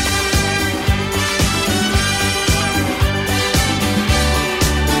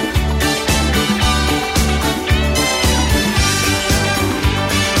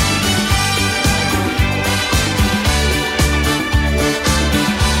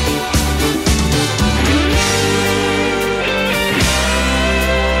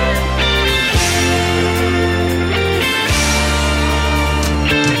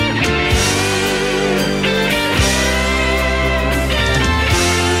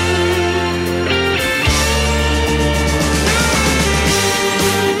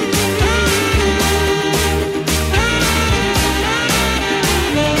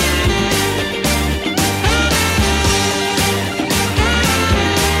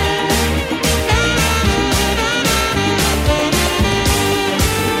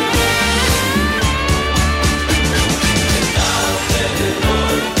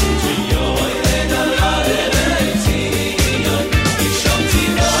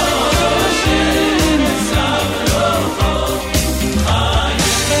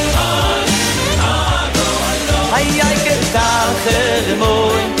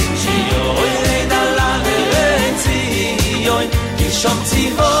שום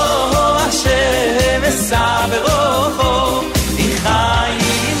ציבור אשר נסע ברוחו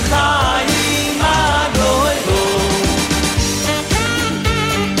חיים חיים עד אוהלו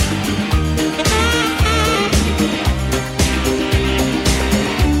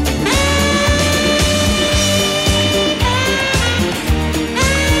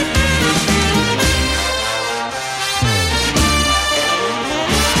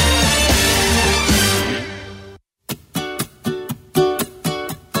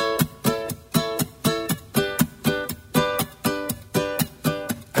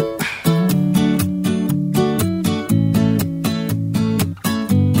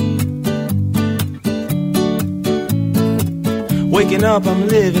Waking up, I'm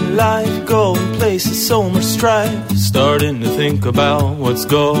living life, going places, so much strife. Starting to think about what's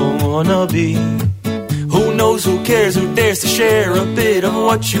gonna be. Who knows, who cares, who dares to share a bit of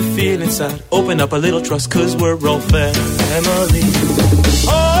what you feel inside. Open up a little trust, cause we're all family.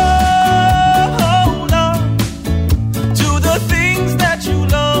 Hold on to the things that you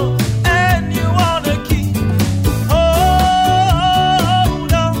love and you wanna keep.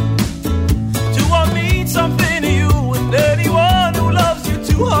 Hold on to what means something to you and anyone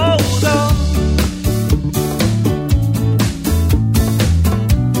hold on.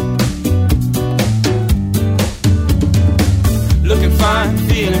 Looking fine,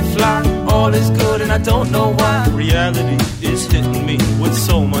 feeling fly, all is good and I don't know why. Reality is hitting me with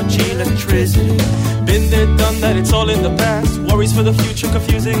so much electricity. Been there, done that, it's all in the past. Worries for the future,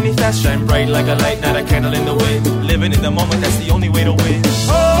 confusing me fast. Shine bright like a light, not a candle in the wind. Living in the moment, that's the only way to win.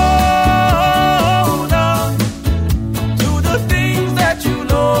 Hold on to the things that you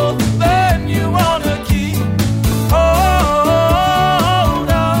love and you wanna keep. Hold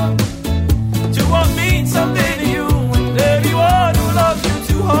on to what means something to you and anyone who loves you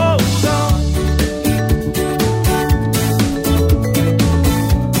to hold on.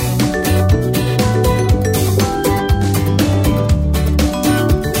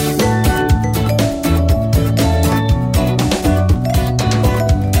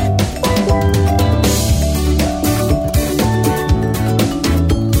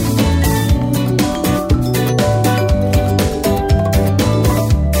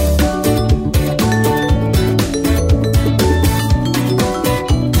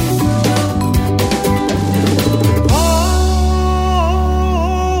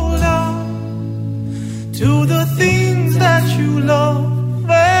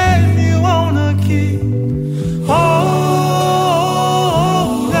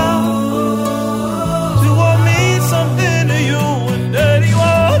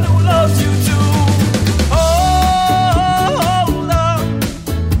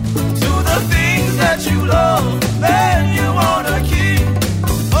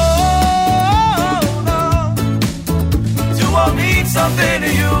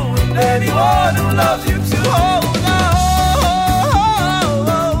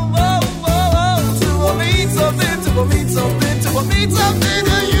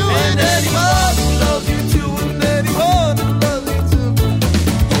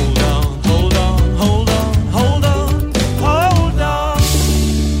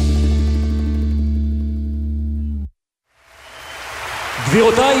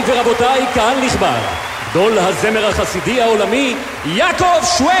 גבירותיי ורבותיי, קהל נכבד, גדול הזמר החסידי העולמי, יעקב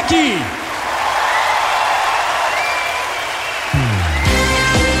שווקי.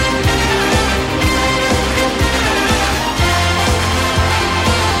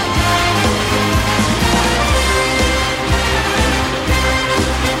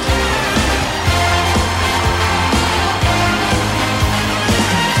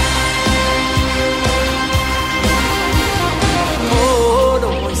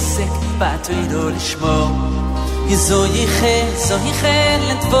 בעתידו לשמור. זוהיכה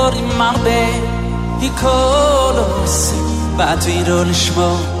לדבורים הרבה, כל עושה בעתידו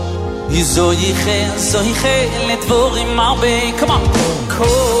לשמור. זוהיכה לדבורים הרבה, come on.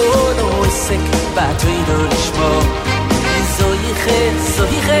 כל עוסק בעתידו לשמור.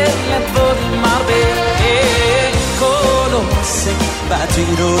 זוהיכה לדבורים הרבה, כל עוסק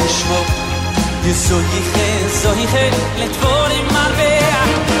בעתידו לשמור. זוהיכה לדבורים הרבה.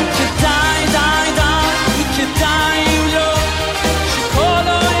 כדאי לו שכל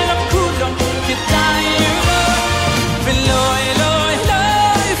העולם כולו כדאי לו ולא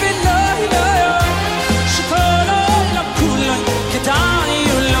שכל העולם כולו כדאי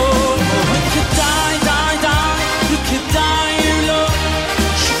לו כדאי לו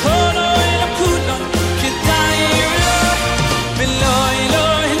שכל העולם כולו כדאי לו ולא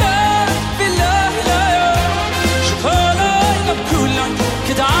שכל העולם כולו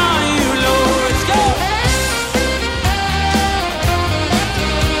כדאי לו. Let's go!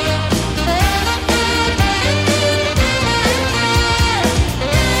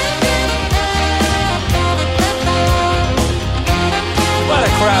 What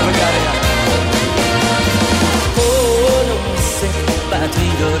a crowd we got here. כל עוסק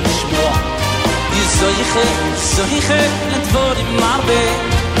בעתידו לשמוע. זוהיכה לדבורים הרבה.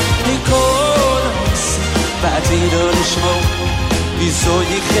 כל עוסק בעתידו לשמוע.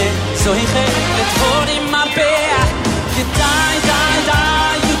 זוהיכה לדבורים הרבה.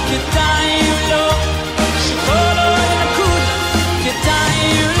 כדאי לו שכל העולם כולו כדאי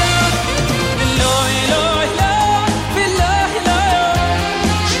לו ולא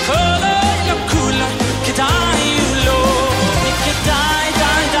שכל העולם כולו כדאי לו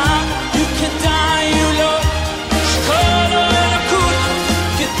כדאי לו שכל העולם כולו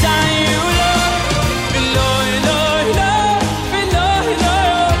כדאי לו ולא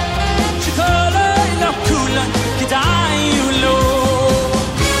שכל העולם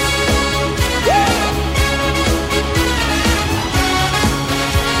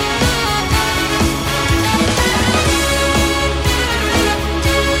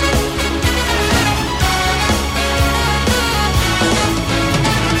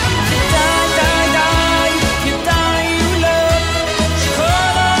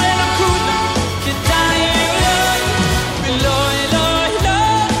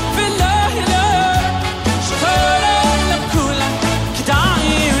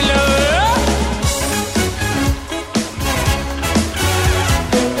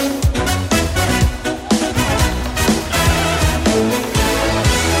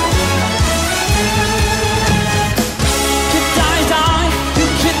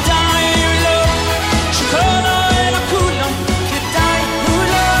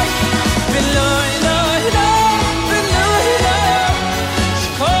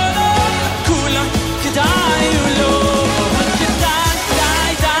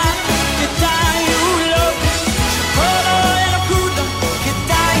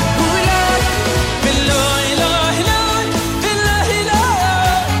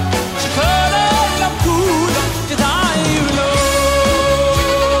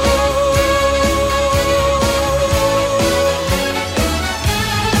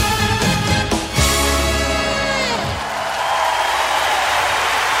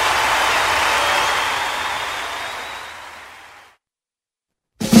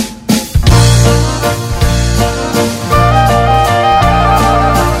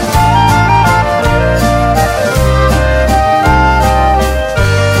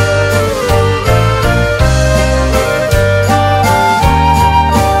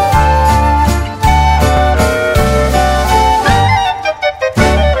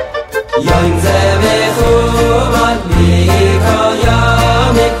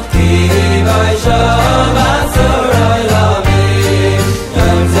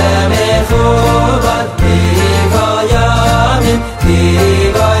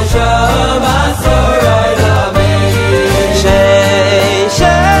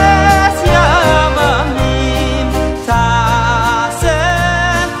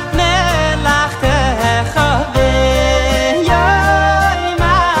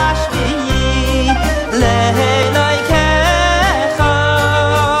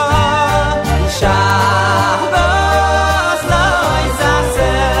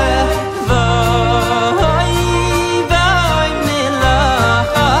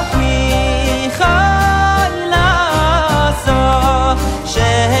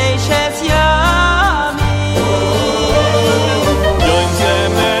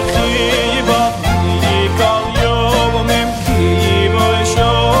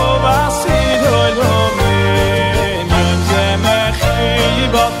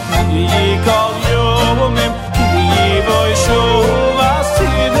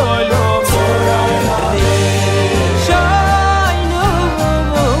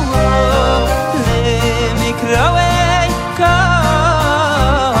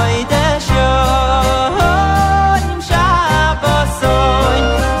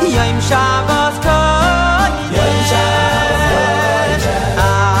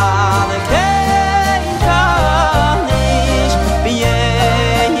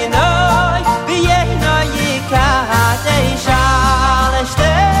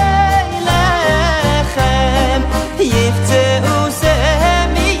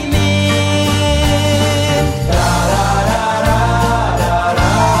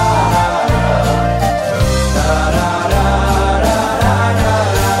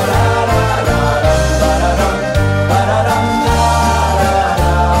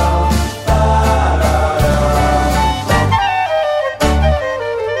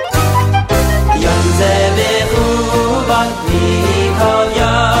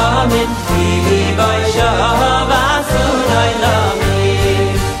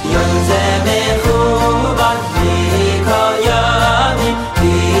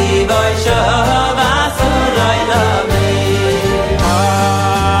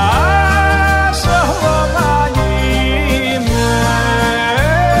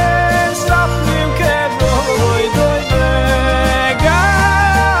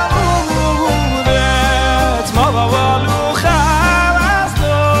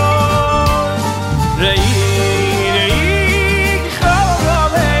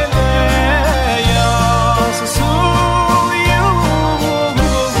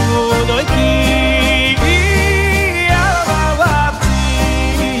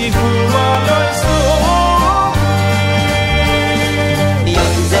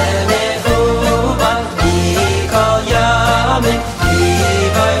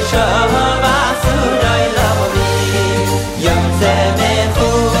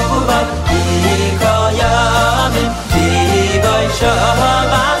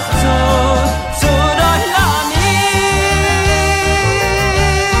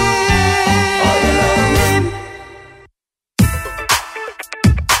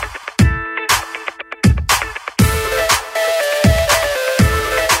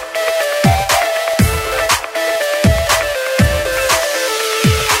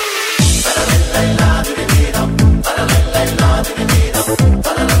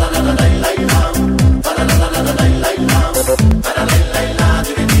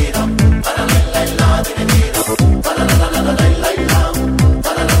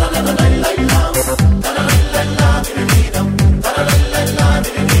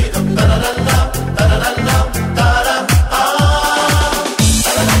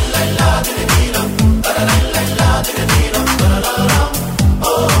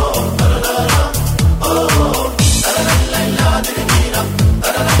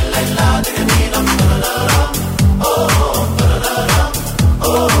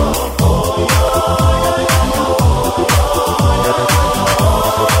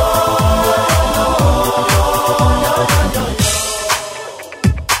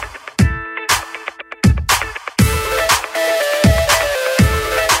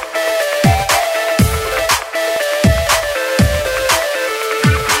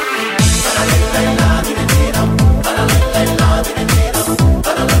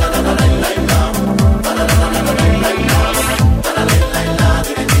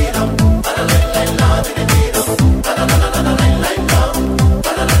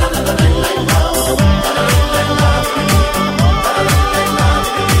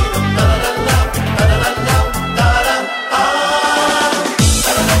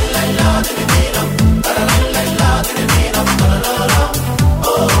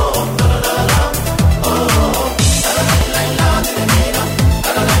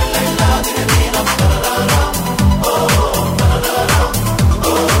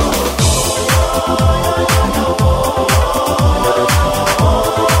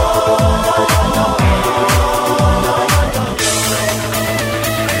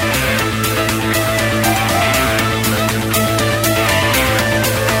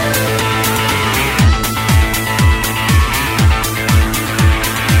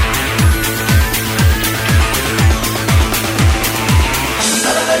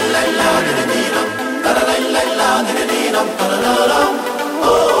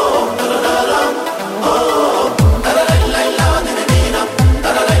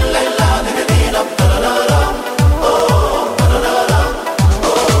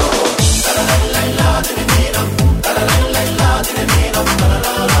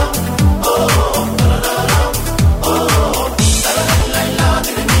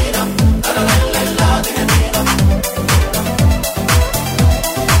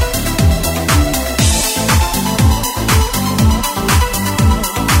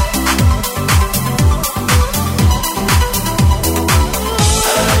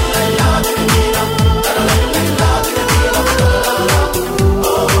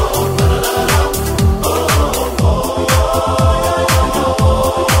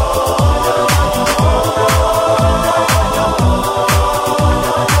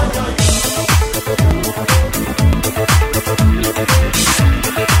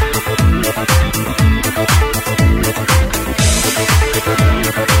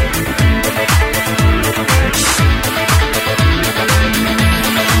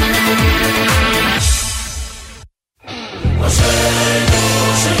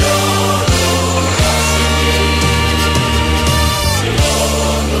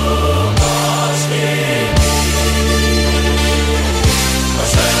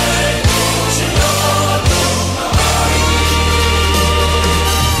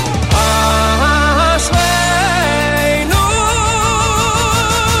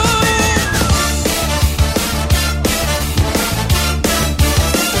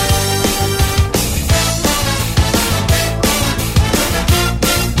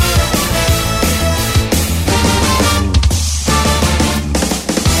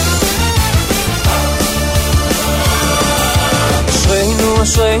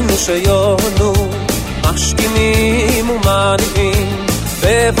אשרינו שיונו משכימים ומניבים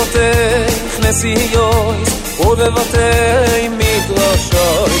בבותך נשיאויס ובבתי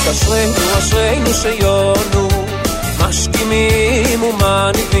מדרשויס אשרינו שיונו משכימים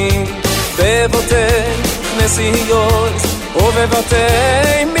ומניבים בבותך נשיאויס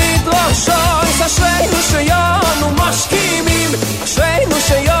ובבתי מדרשויס אשרינו שיונו משכימים אשרינו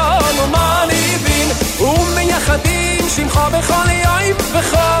שיונו מניבים ומייחדים שמחה בכל יום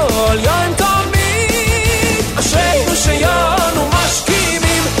בכל יום תמיד אשרינו שיונו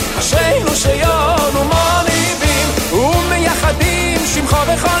משכימים אשרינו שיונו מניבים ומייחדים שמחה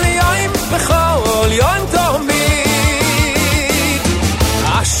בכל יום בכל יום תמיד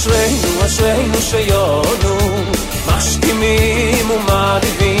אשרינו שיונו משכימים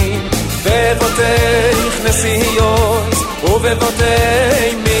ומניבים בבותך נשיאויס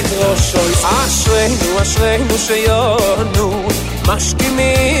ובבתי מדרשויס אשרינו שיונו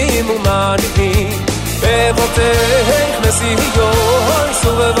משכימים ומניבים בבותך נשיאויס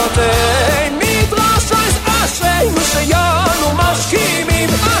ובבתי מדרשויס אשרינו שיונו משכימים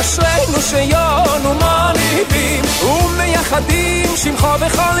אשרינו שיונו מניבים ומייחדים שמחה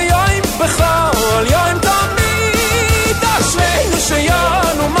בכל יום בכל יום תמיד אשרינו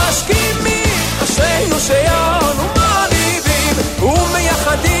שיונו משכימים אשרינו שיונו מניבים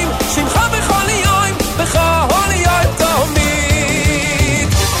ומייחדים שמחה בכל יום בכל יום תמיד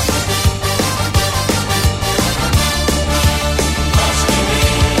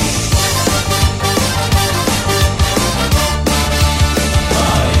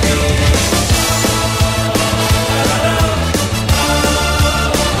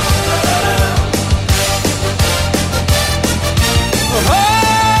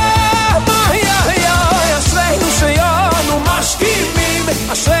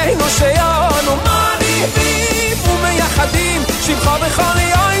אשרינו שיונו מניבים ומייחדים שמחה בכל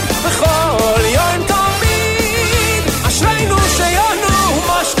יום בכל יום תמיד אשרינו שיונו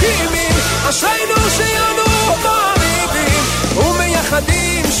משכימים אשרינו שיונו מניבים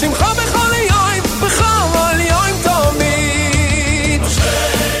ומייחדים שמחה בכל יום בכל יום תמיד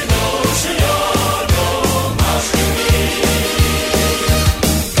אשרינו שיונו משכימים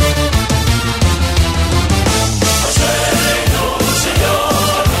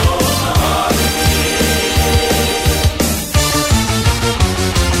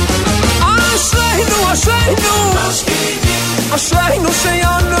אשרינו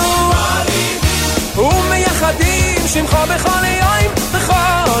שיונו ומייחדים שמחה בכל יום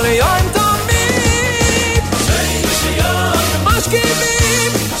בכל יום תמיד אשרינו שיונו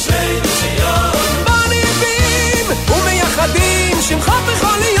משכימים אשרינו שיונו מניבים ומייחדים שמחה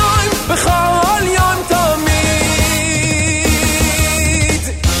בכל יום בכל יום תמיד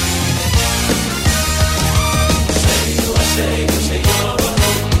אשרינו שיונו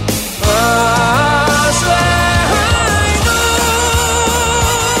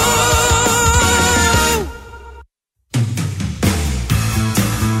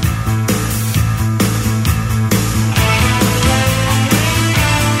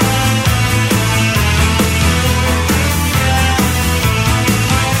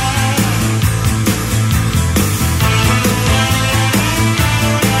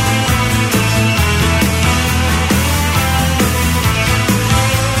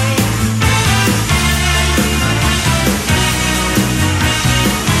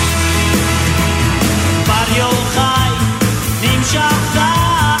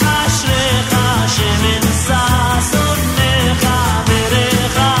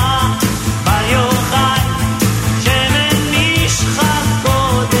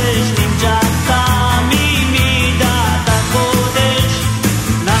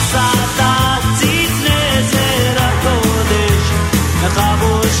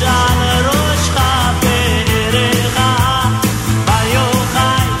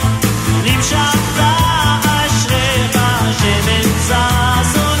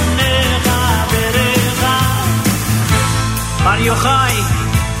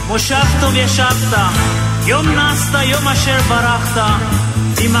מושב טוב ישבת, יום נסת, יום אשר ברחת,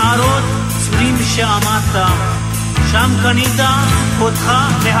 עם מערות צורים שעמדת, שם קנית אותך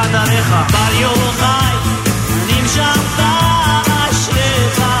להדריך. בר יוחאי, נמשכת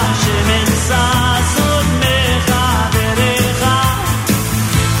אשריך, שמן ששון מחבריך.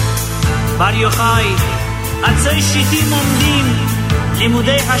 בר יוחאי, עצי שיטים עומדים,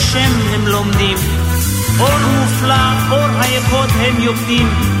 לימודי השם הם לומדים, אור מופלא, אור היקות הם יוקדים,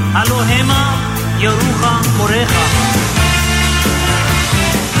 הלא המה ירוך מורך.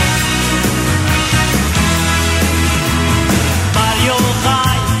 בר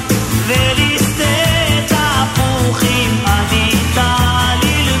יוחאי וליסטי תפוחים עלית לי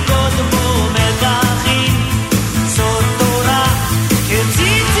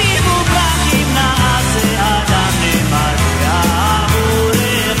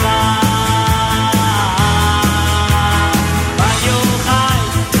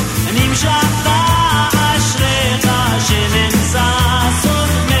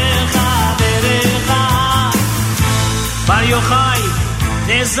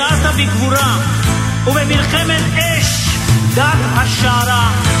נעזרת בגבורה, ובמלחמת אש דק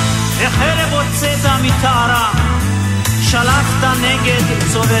השערה, החרב הוצאת מתארה, שלחת נגד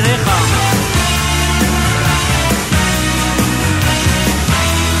צורריך.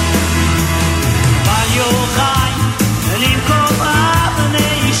 בל יוחאי לנקוב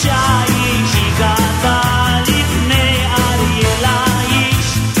אבני שיש, הגעת לפני אריאל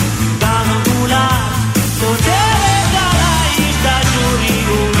האיש, גם מולך תותרת עלייך, תשורי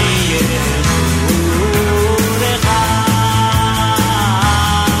ומישורך.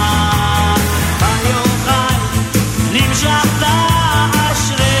 בל יוחאי נמשכת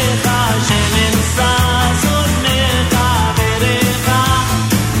אשריך, שנשא זונך ברך.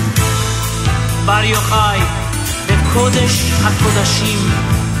 בר יוחאי בקודש הקודשים,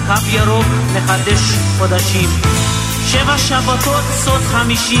 קו ירוק לחדש חודשים, 7 שבתות סוד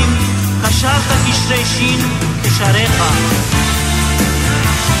 50, קשרת קשרי שין כשריך.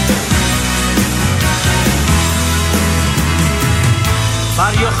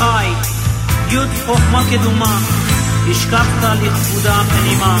 בר יוחאי י' חוכמה קדומה, השקפת לכבודה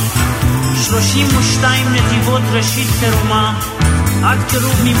פנימה, 32 נתיבות ראשית תרומה, עד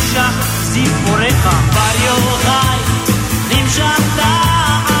קירוב נמשך זיו אורך. בר יוחאי נמשכת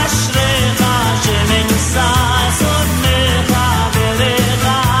אשריך, שמנוסה זונך ברך.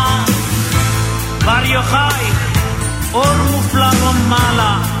 בר יוחאי אור מופלא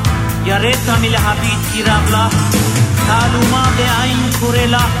ומעלה, יראת מלהביט כי רב לך, תעלומה בעין קורא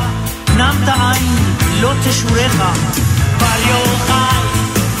לך, נמת עין לא תשורך. בר יוחאי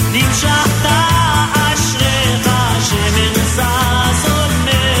נמשכת אשריך, שמנוסה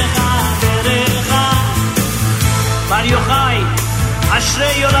זונך ברך. בר יוחאי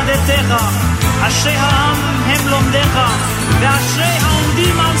אשרי יולדתך, אשרי העם הם לומדיך, ואשרי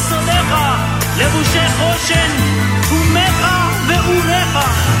העומדים על סודיך, לבושי חושן תומך ואורך.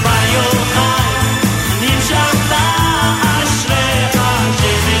 בר יוחאי נמשכת אשריך,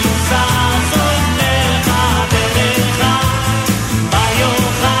 שמנוסה זונך ברך. בר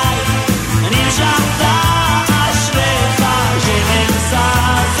יוחאי נמשכת אשריך, שמנוסה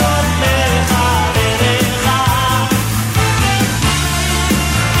זונך ברך.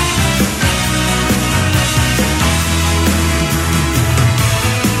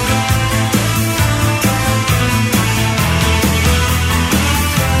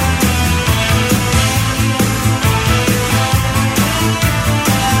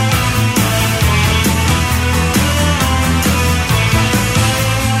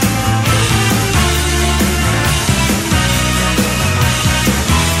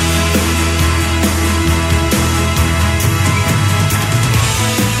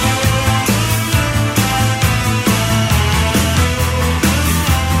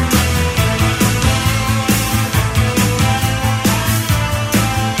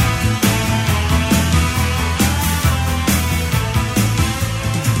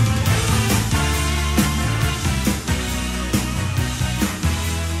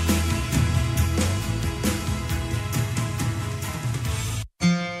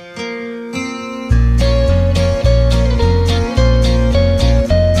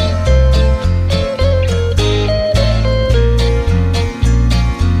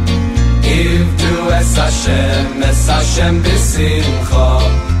 Hashem b'simcha,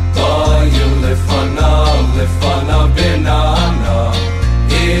 boyu lefanav b'nana.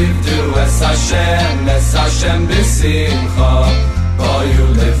 Ivdu es Hashem b'simcha, boyu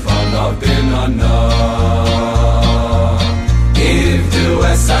lefanav b'nana. Ivdu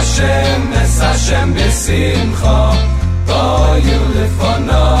es Hashem b'simcha, boyu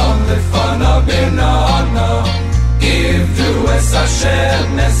lefanav b'nana. Ivdu es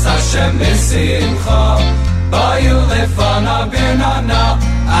Hashem b'simcha, boyu lefanav b'nana.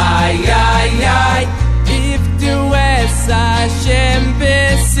 Ay, ay, ay. Ivdu es Hashem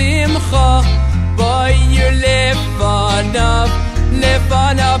b'simcha, boyu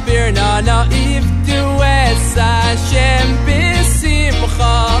lefanav b'nana. Ivdu es Hashem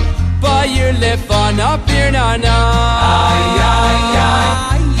b'simcha, boyu lefanav b'nana. Ay, ay,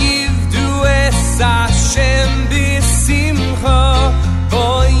 ay. Ivdu es Hashem b'simcha,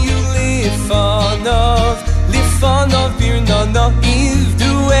 boyu lefanav b'nana.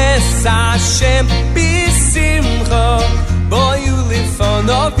 Ivdu es Hashem b'simcha, boyu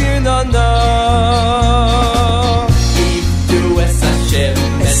lefanav b'nana. Ivdu es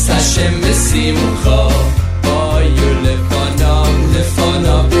Hashem b'simcha, boyu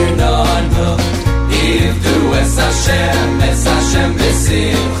lefanav b'nana. Ivdu es Hashem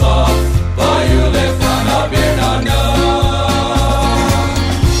b'simcha, boyu lefanav b'nana.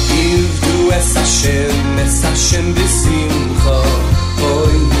 Ivdu es Hashem b'simcha,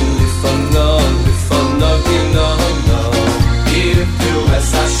 boyu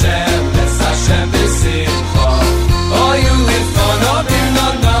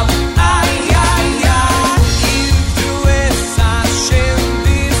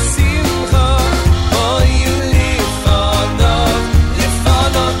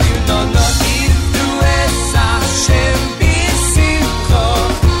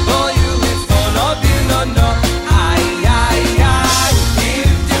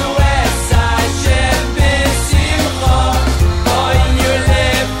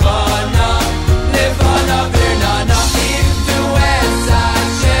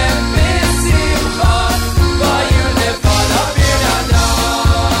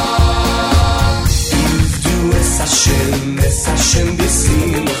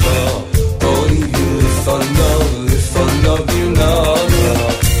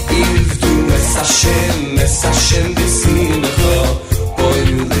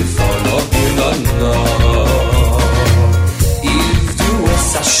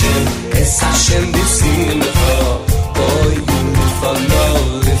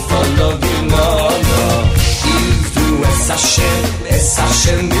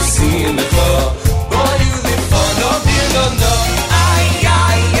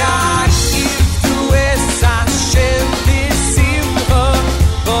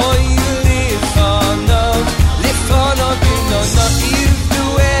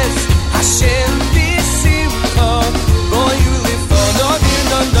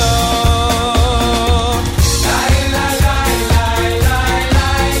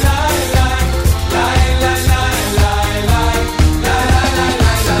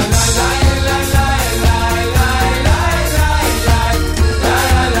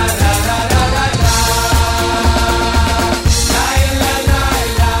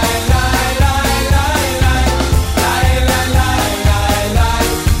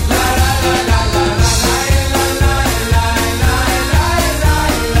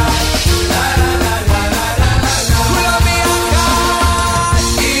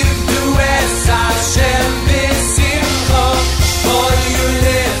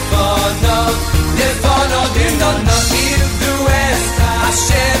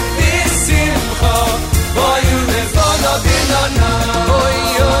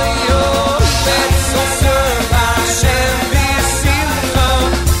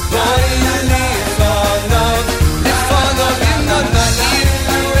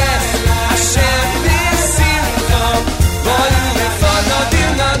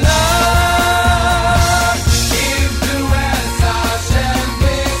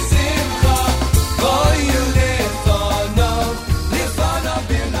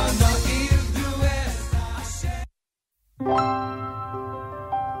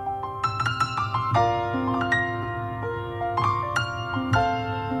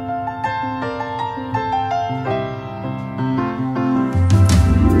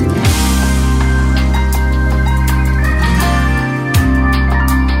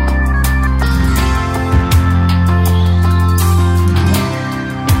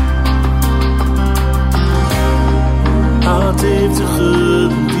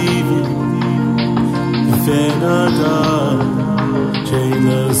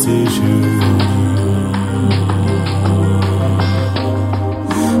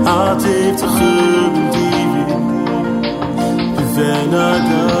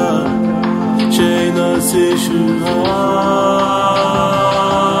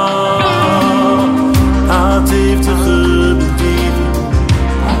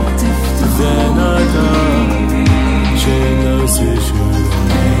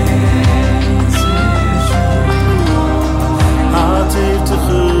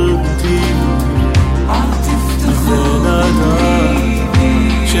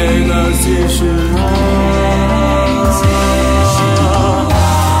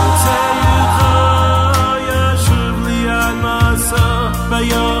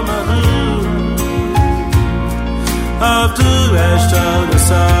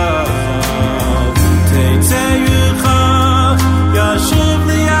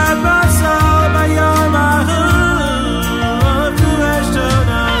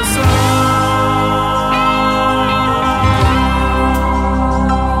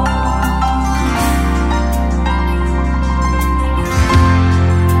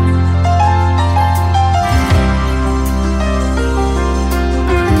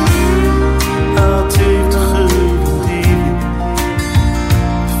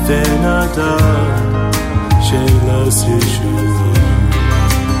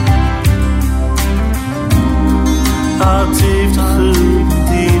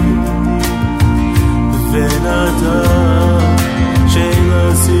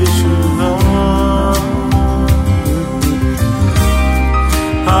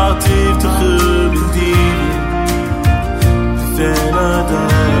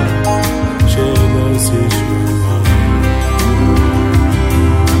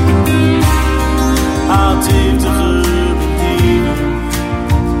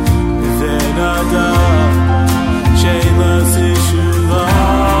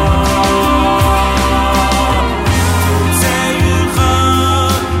Say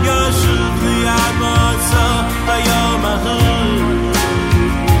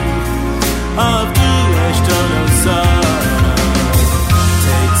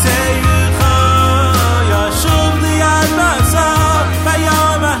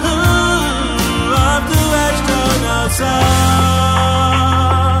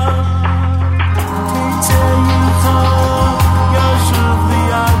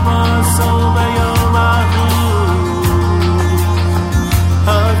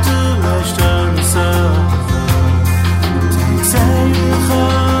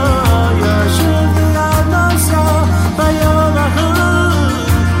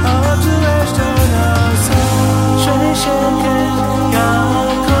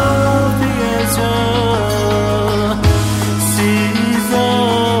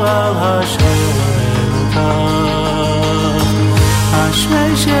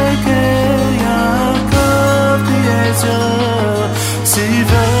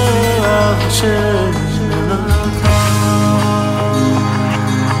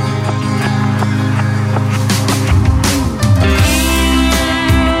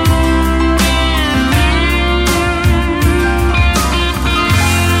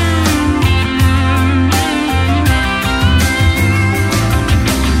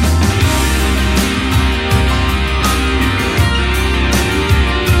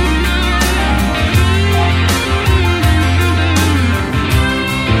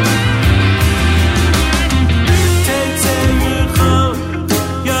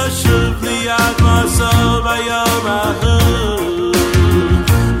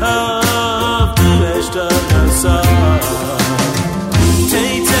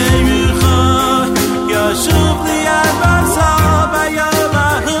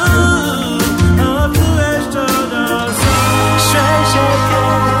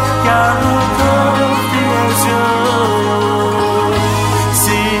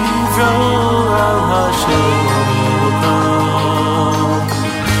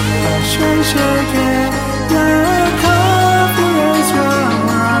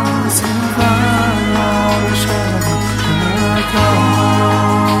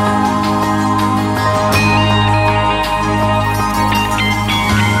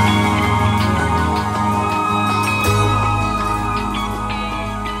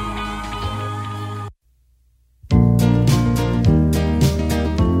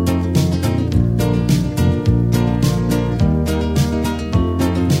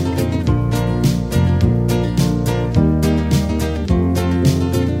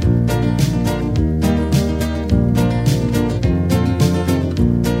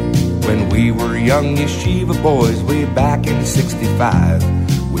young yeshiva boys way back in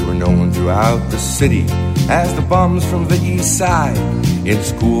 65. We were known throughout the city as the bums from the east side. In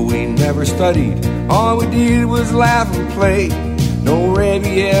school we never studied, all we did was laugh and play. No Rebbe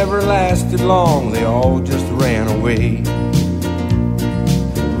ever lasted long, they all just ran away.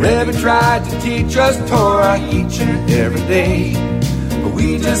 Rebbe tried to teach us Torah each and every day, but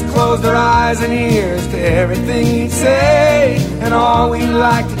we just closed our eyes and ears to everything he'd say. And all we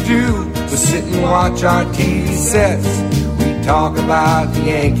liked to do was sit and watch our TV sets. We'd talk about the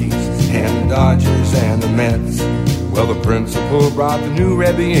Yankees and the Dodgers and the Mets. Well, the principal brought the new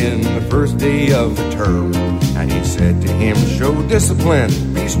Rebbe in the first day of the term, and he said to him, show discipline,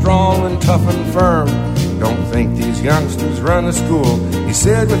 be strong and tough and firm. Don't think these youngsters run a school, he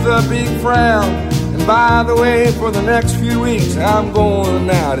said with a big frown. And by the way, for the next few weeks I'm going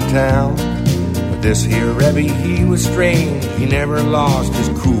out of town. But this here Rebbe, he was strange, he never lost his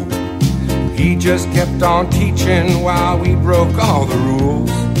cool. He just kept on teaching while we broke all the rules.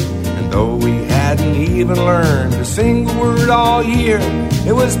 And though we hadn't even learned a single word all year,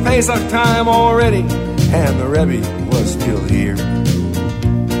 it was Pesach time already, and the Rebbe was still here.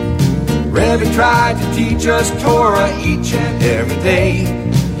 Rebbe tried to teach us Torah each and every day,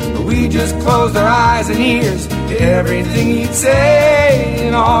 but we just closed our eyes and ears to everything he'd say.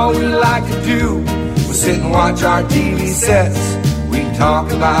 And all we liked to do was sit and watch our TV sets. We'd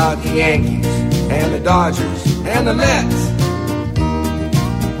talk about the Yankees and the Dodgers and the Mets.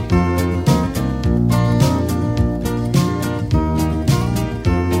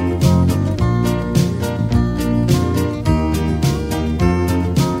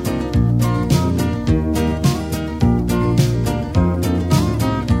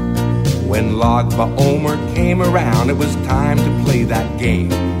 When Lag BaOmer came around, it was time to play that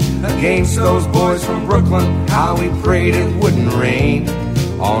game. Against those boys from Brooklyn, how we prayed it wouldn't rain.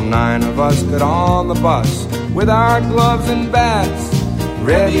 All 9 of us got on the bus with our gloves and bats.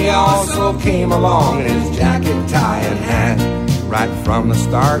 Rebbe also came along in his jacket, tie, and hat. Right from the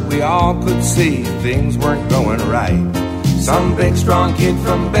start, we all could see things weren't going right. Some big strong kid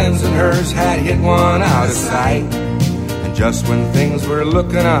from Bensonhurst had hit one out of sight. And just when things were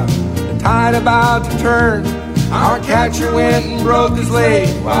looking up, tide about to turn, our catcher went and broke his leg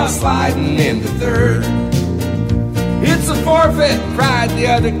while sliding into third. It's a forfeit, cried the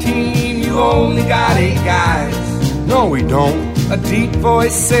other team, you only got 8 guys. No, we don't, a deep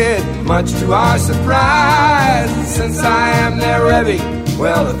voice said, much to our surprise. And since I am their Rebbe,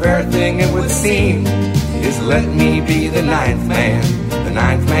 well, the fair thing it would seem is let me be the 9th man, the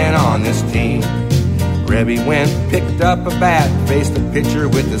 9th man on this team. Rebbe went, picked up a bat, faced the pitcher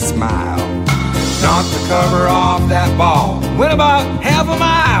with a smile, knocked the cover off that ball, went about half a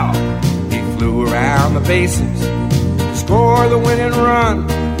mile. He flew around the bases to score the winning run.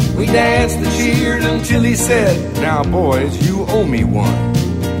 We danced and cheered until he said, now boys, you owe me one.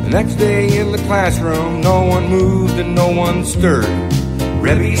 The next day in the classroom, no one moved and no one stirred.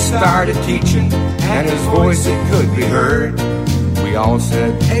 Rebbe started teaching, and his voice it could be heard. We We all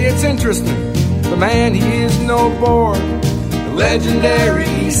said, hey, it's interesting. The man, he is no bore. The legendary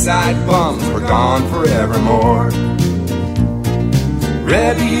East Side bums were gone forevermore.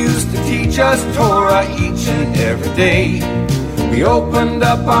 Rebbe used to teach us Torah each and every day. We opened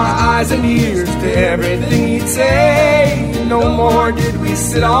up our eyes and ears to everything he'd say. No more did we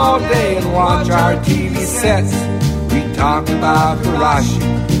sit all day and watch our TV sets. We talked about the Rashi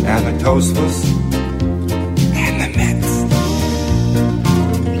and the Tosfos and the Mets.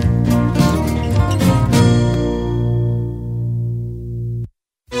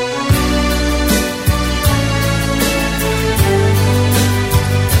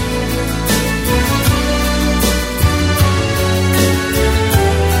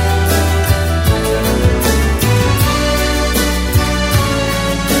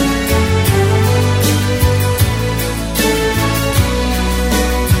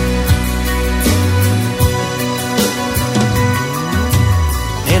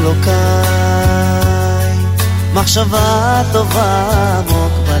 מחשבה טובה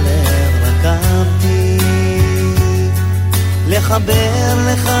עמוק בלב רקמתי לחבר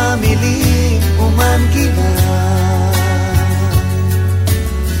לך מילים ומנגינה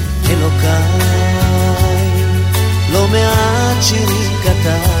אלוקיי לא מעט שירים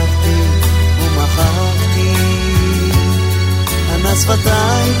כתבתי ומחקתי אנא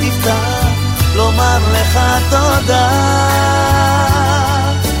שפתיי תפתח לומר לך תודה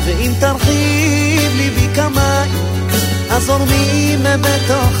ואם תרחיב לי בקמיים הזורמים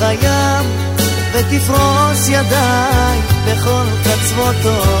בתוך הים ותפרוס ידיי בכל קצוות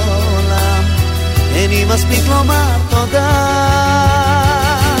העולם איני מספיק לומר תודה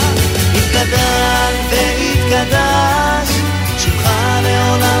התגדל והתקדש שמך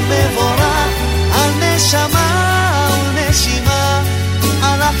לעולם מבורך על נשמה ונשימה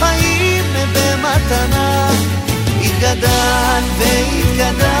על החיים במתנה התגדל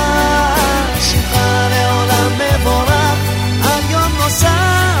והתקדש שמך לעולם מבורך על יום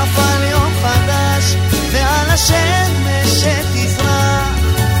נוסף על יום חדש ועל השמש שתזרח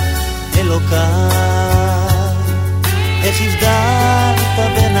אלוקיי איך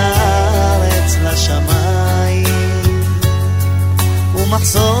הבדלת בין הארץ לשמיים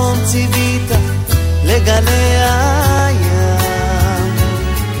ומחסום ציווית לגלי הים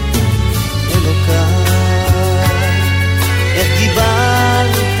אלוקיי איך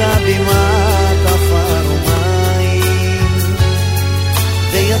קיבלת בימת עפר ומים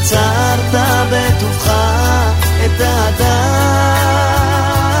ויצרת בטובך את האדם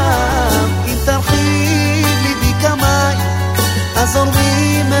אם תרחיב לי בקמיים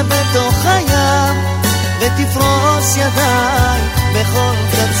הזורמים בתוך הים ותפרוס ידיי בכל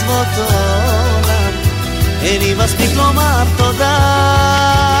קצוות העולם איני מספיק לומר תודה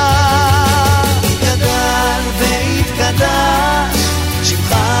התגדל והתקדש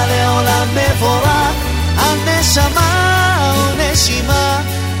שמך לעולם מבורך על נשמה ונשימה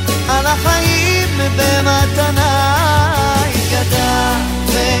על החיים במתנה התגדל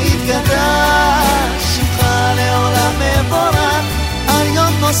והתקדש שמך לעולם מבורך על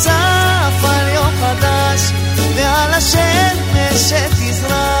יום נוסף על יום חדש ועל השמש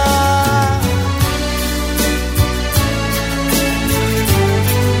שתזרח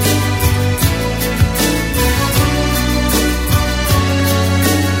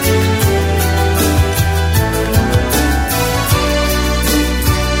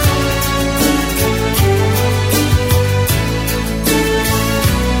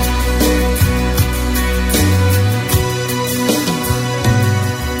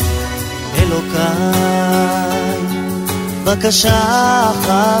בקשה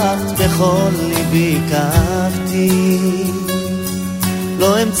אחת בכל ליבי קבתי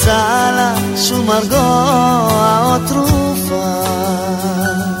לא אמצא לה שום מרגוע או תרופה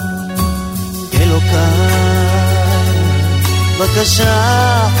אלוקיי בקשה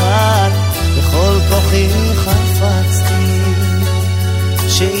אחת בכל כוחי חפצתי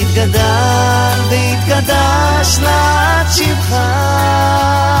שיתגדל ויתקדש לעד שמך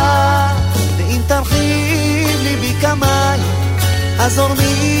ואם תרחיב לי בקמיים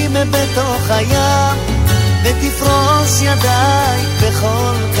הזורמים בתוך הים ותפרוס ידיי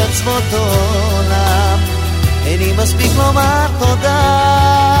בכל קצוות העולם איני מספיק לומר תודה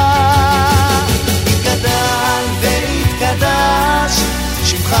התגדל והתקדש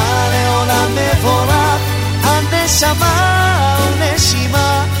שמך לעולם מבורך על נשמה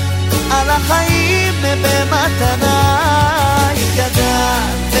ונשימה על החיים במתנה התגדל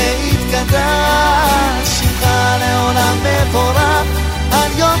והתקדש שמך לעולם מבורך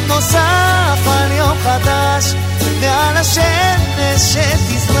על יום נוסף על יום חדש ועל השמש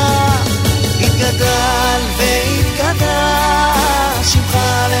שתזרח התגדל והתקדש שמך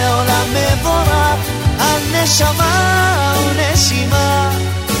לעולם מבורך, על נשמה ונשימה,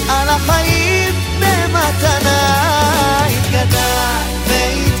 על החיים במתנה. התגדע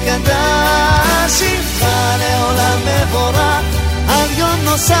והתגדע שמך לעולם מבורך, על יום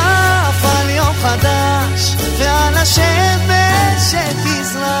נוסף, על יום חדש, ועל השמש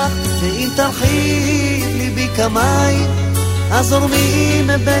שתזרח. ואם תרחיב ליבי כמים הזורמים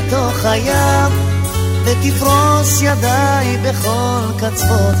בתוך הים, ותפרוס ידיי בכל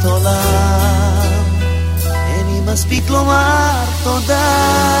קצוות עולם, אין לי מספיק לומר תודה.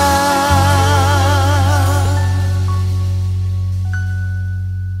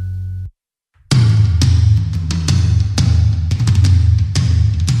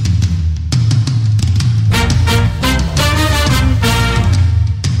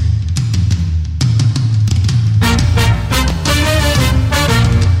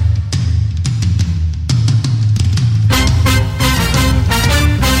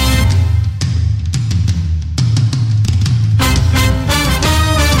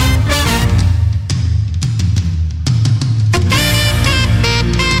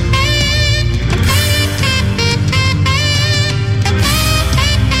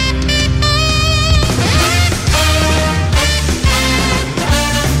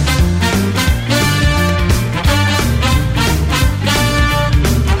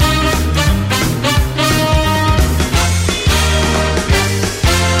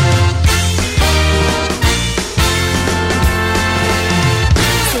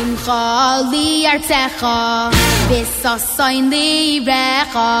 V'sasayin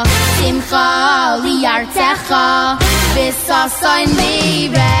lirecha, simcha liyartecha. V'sasayin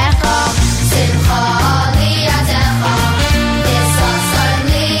lirecha, simcha liyartecha. V'sasayin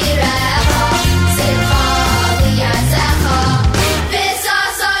lirecha, simcha liyartecha.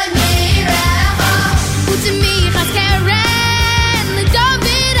 V'sasayin lirecha, u'temichas keren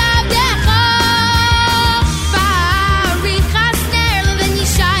l'David avdecha. V'arichas ner l'ven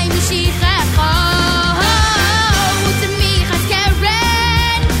yishai mishichecha.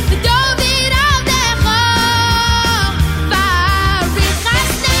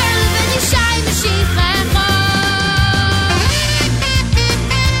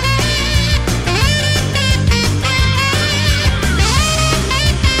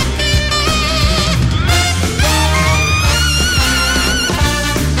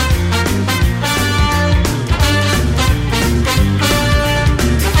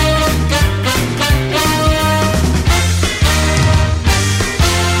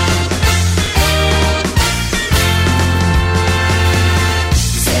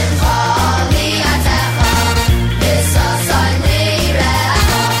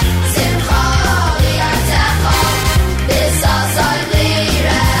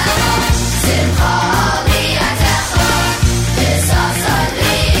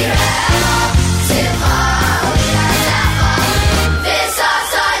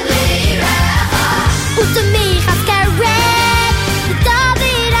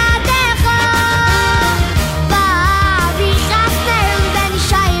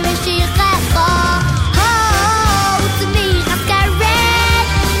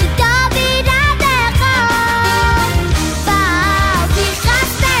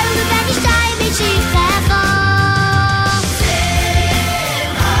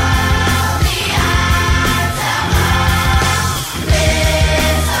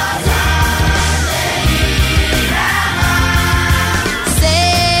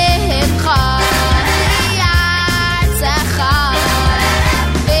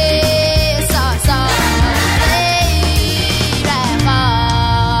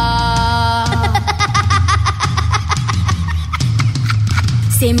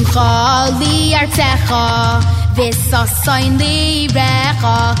 Simcha li'artecha, v'sasayin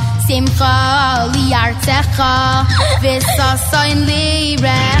lirecha. Simcha li'artecha, v'sasayin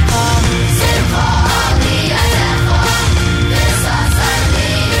lirecha. Simcha li'artecha, v'sasayin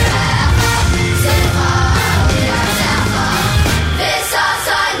lirecha. Simcha li'artecha,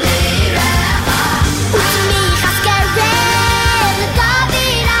 v'sasayin lirecha. U'tmichas keren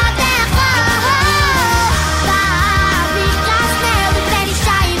l'David avdecha. V'arichas ner l'ven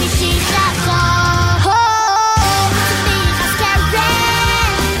yishai mishichecha. U'tmichas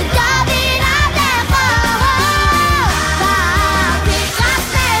keren l'David avdecha. V'arichas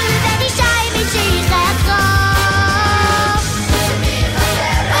ner l'ven yishai mishichecha.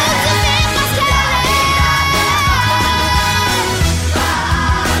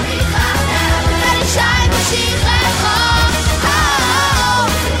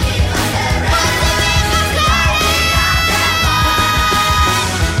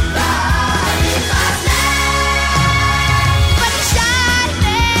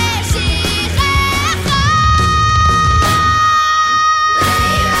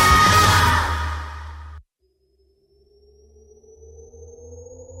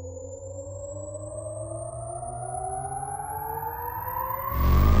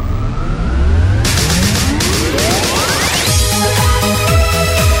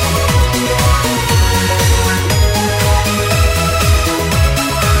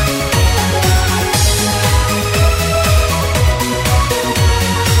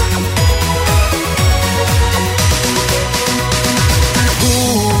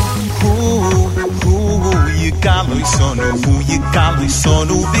 sonu hu yigali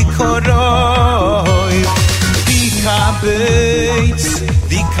sonu bikoroi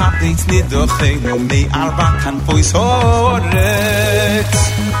Dikabeit nidochenu mei arba kan pois horet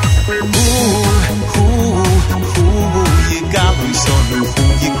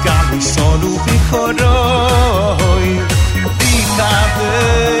Yigali sonu bikoroi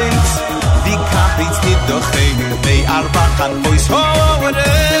Dikabeit nidochenu mei arba kan pois horet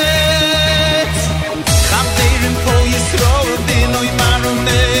Chaveirim kol Yisroel dinoi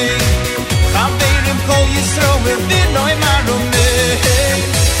maromei Chaveirim kol Yisroel dinoi maromei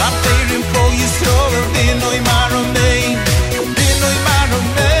Chaveirim kol Yisroel dinoi maromei Dinoi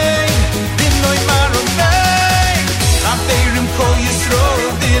maromei Dinoi maromei Chaveirim kol Yisroel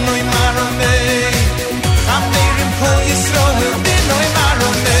dinoi maromei Chaveirim kol Yisroel dinoi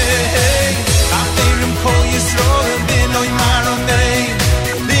maromei Chaveirim kol Yisroel dinoi maromei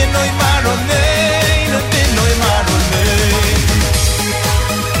Dinoi maromei Dinoi maromei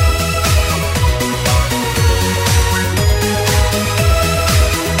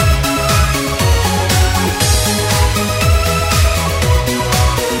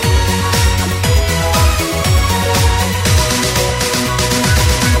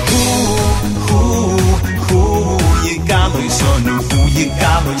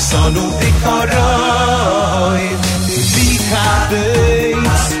Yigaloi sonu bikoroi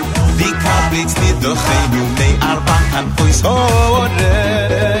Dikabeit nidochenu mei arba kan pois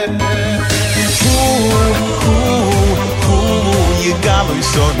horet Yigaloi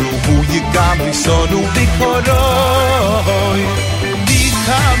sonu bikoroi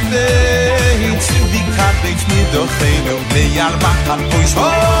Dikabeit nidochenu mei arba kan pois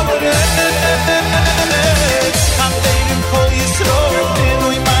horet Chaveirim kol Yisroel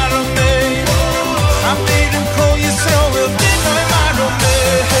dinoi maromei Chaveirim kol Yisroel dinoi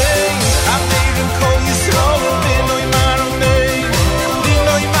maromei Chaveirim kol Yisroel dinoi maromei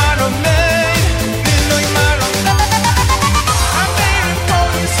Dinoi maromei Dinoi maromei Chaveirim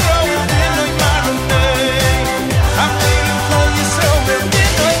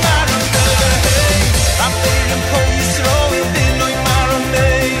kol Yisroel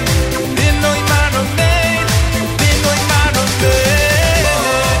dinoi maromei Chaveirim kol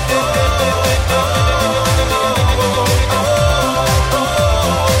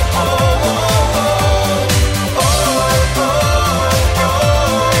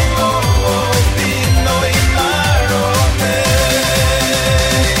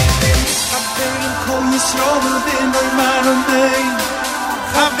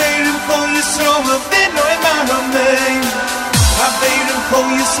Yisroel dinoi maromei Chaveirim kol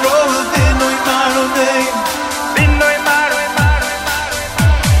Yisroel dinoi maromei Dinoi maromei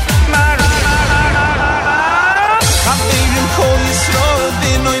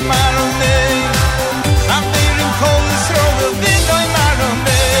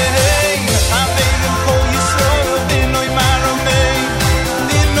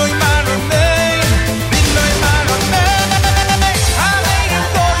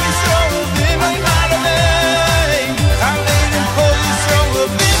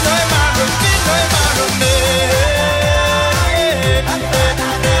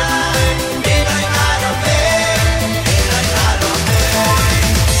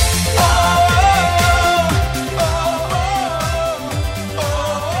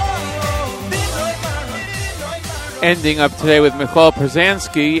Ending up today with Michael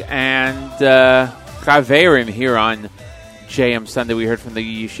Przanski and Chaveirim here on JM Sunday. We heard from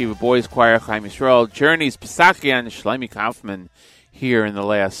the Yeshiva Boys Choir, Chaim Yisrael, Journeys, Pesakian, Shlomi Kaufman here in the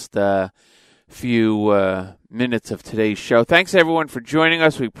last few minutes of today's show. Thanks, everyone, for joining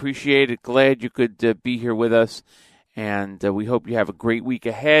us. We appreciate it. Glad you could be here with us. And we hope you have a great week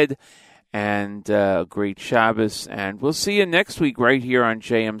ahead and a great Shabbos. And we'll see you next week right here on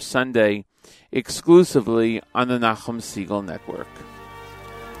JM Sunday, exclusively on the Nachum Segal Network.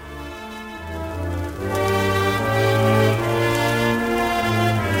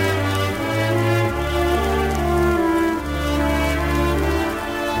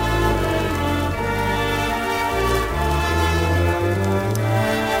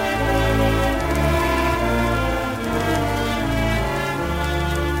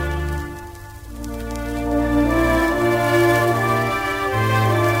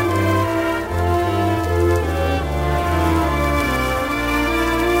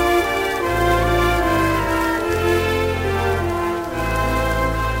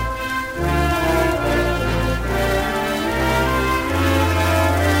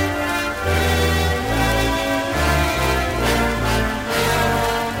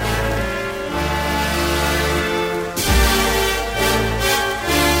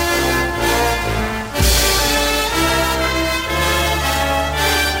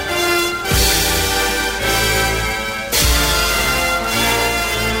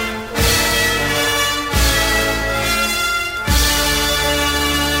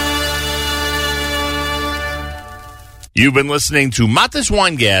 You've been listening to Matis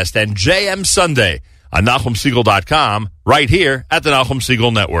Weingast and JM Sunday on NachumSiegel.com, right here at the Nachum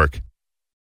Siegel Network.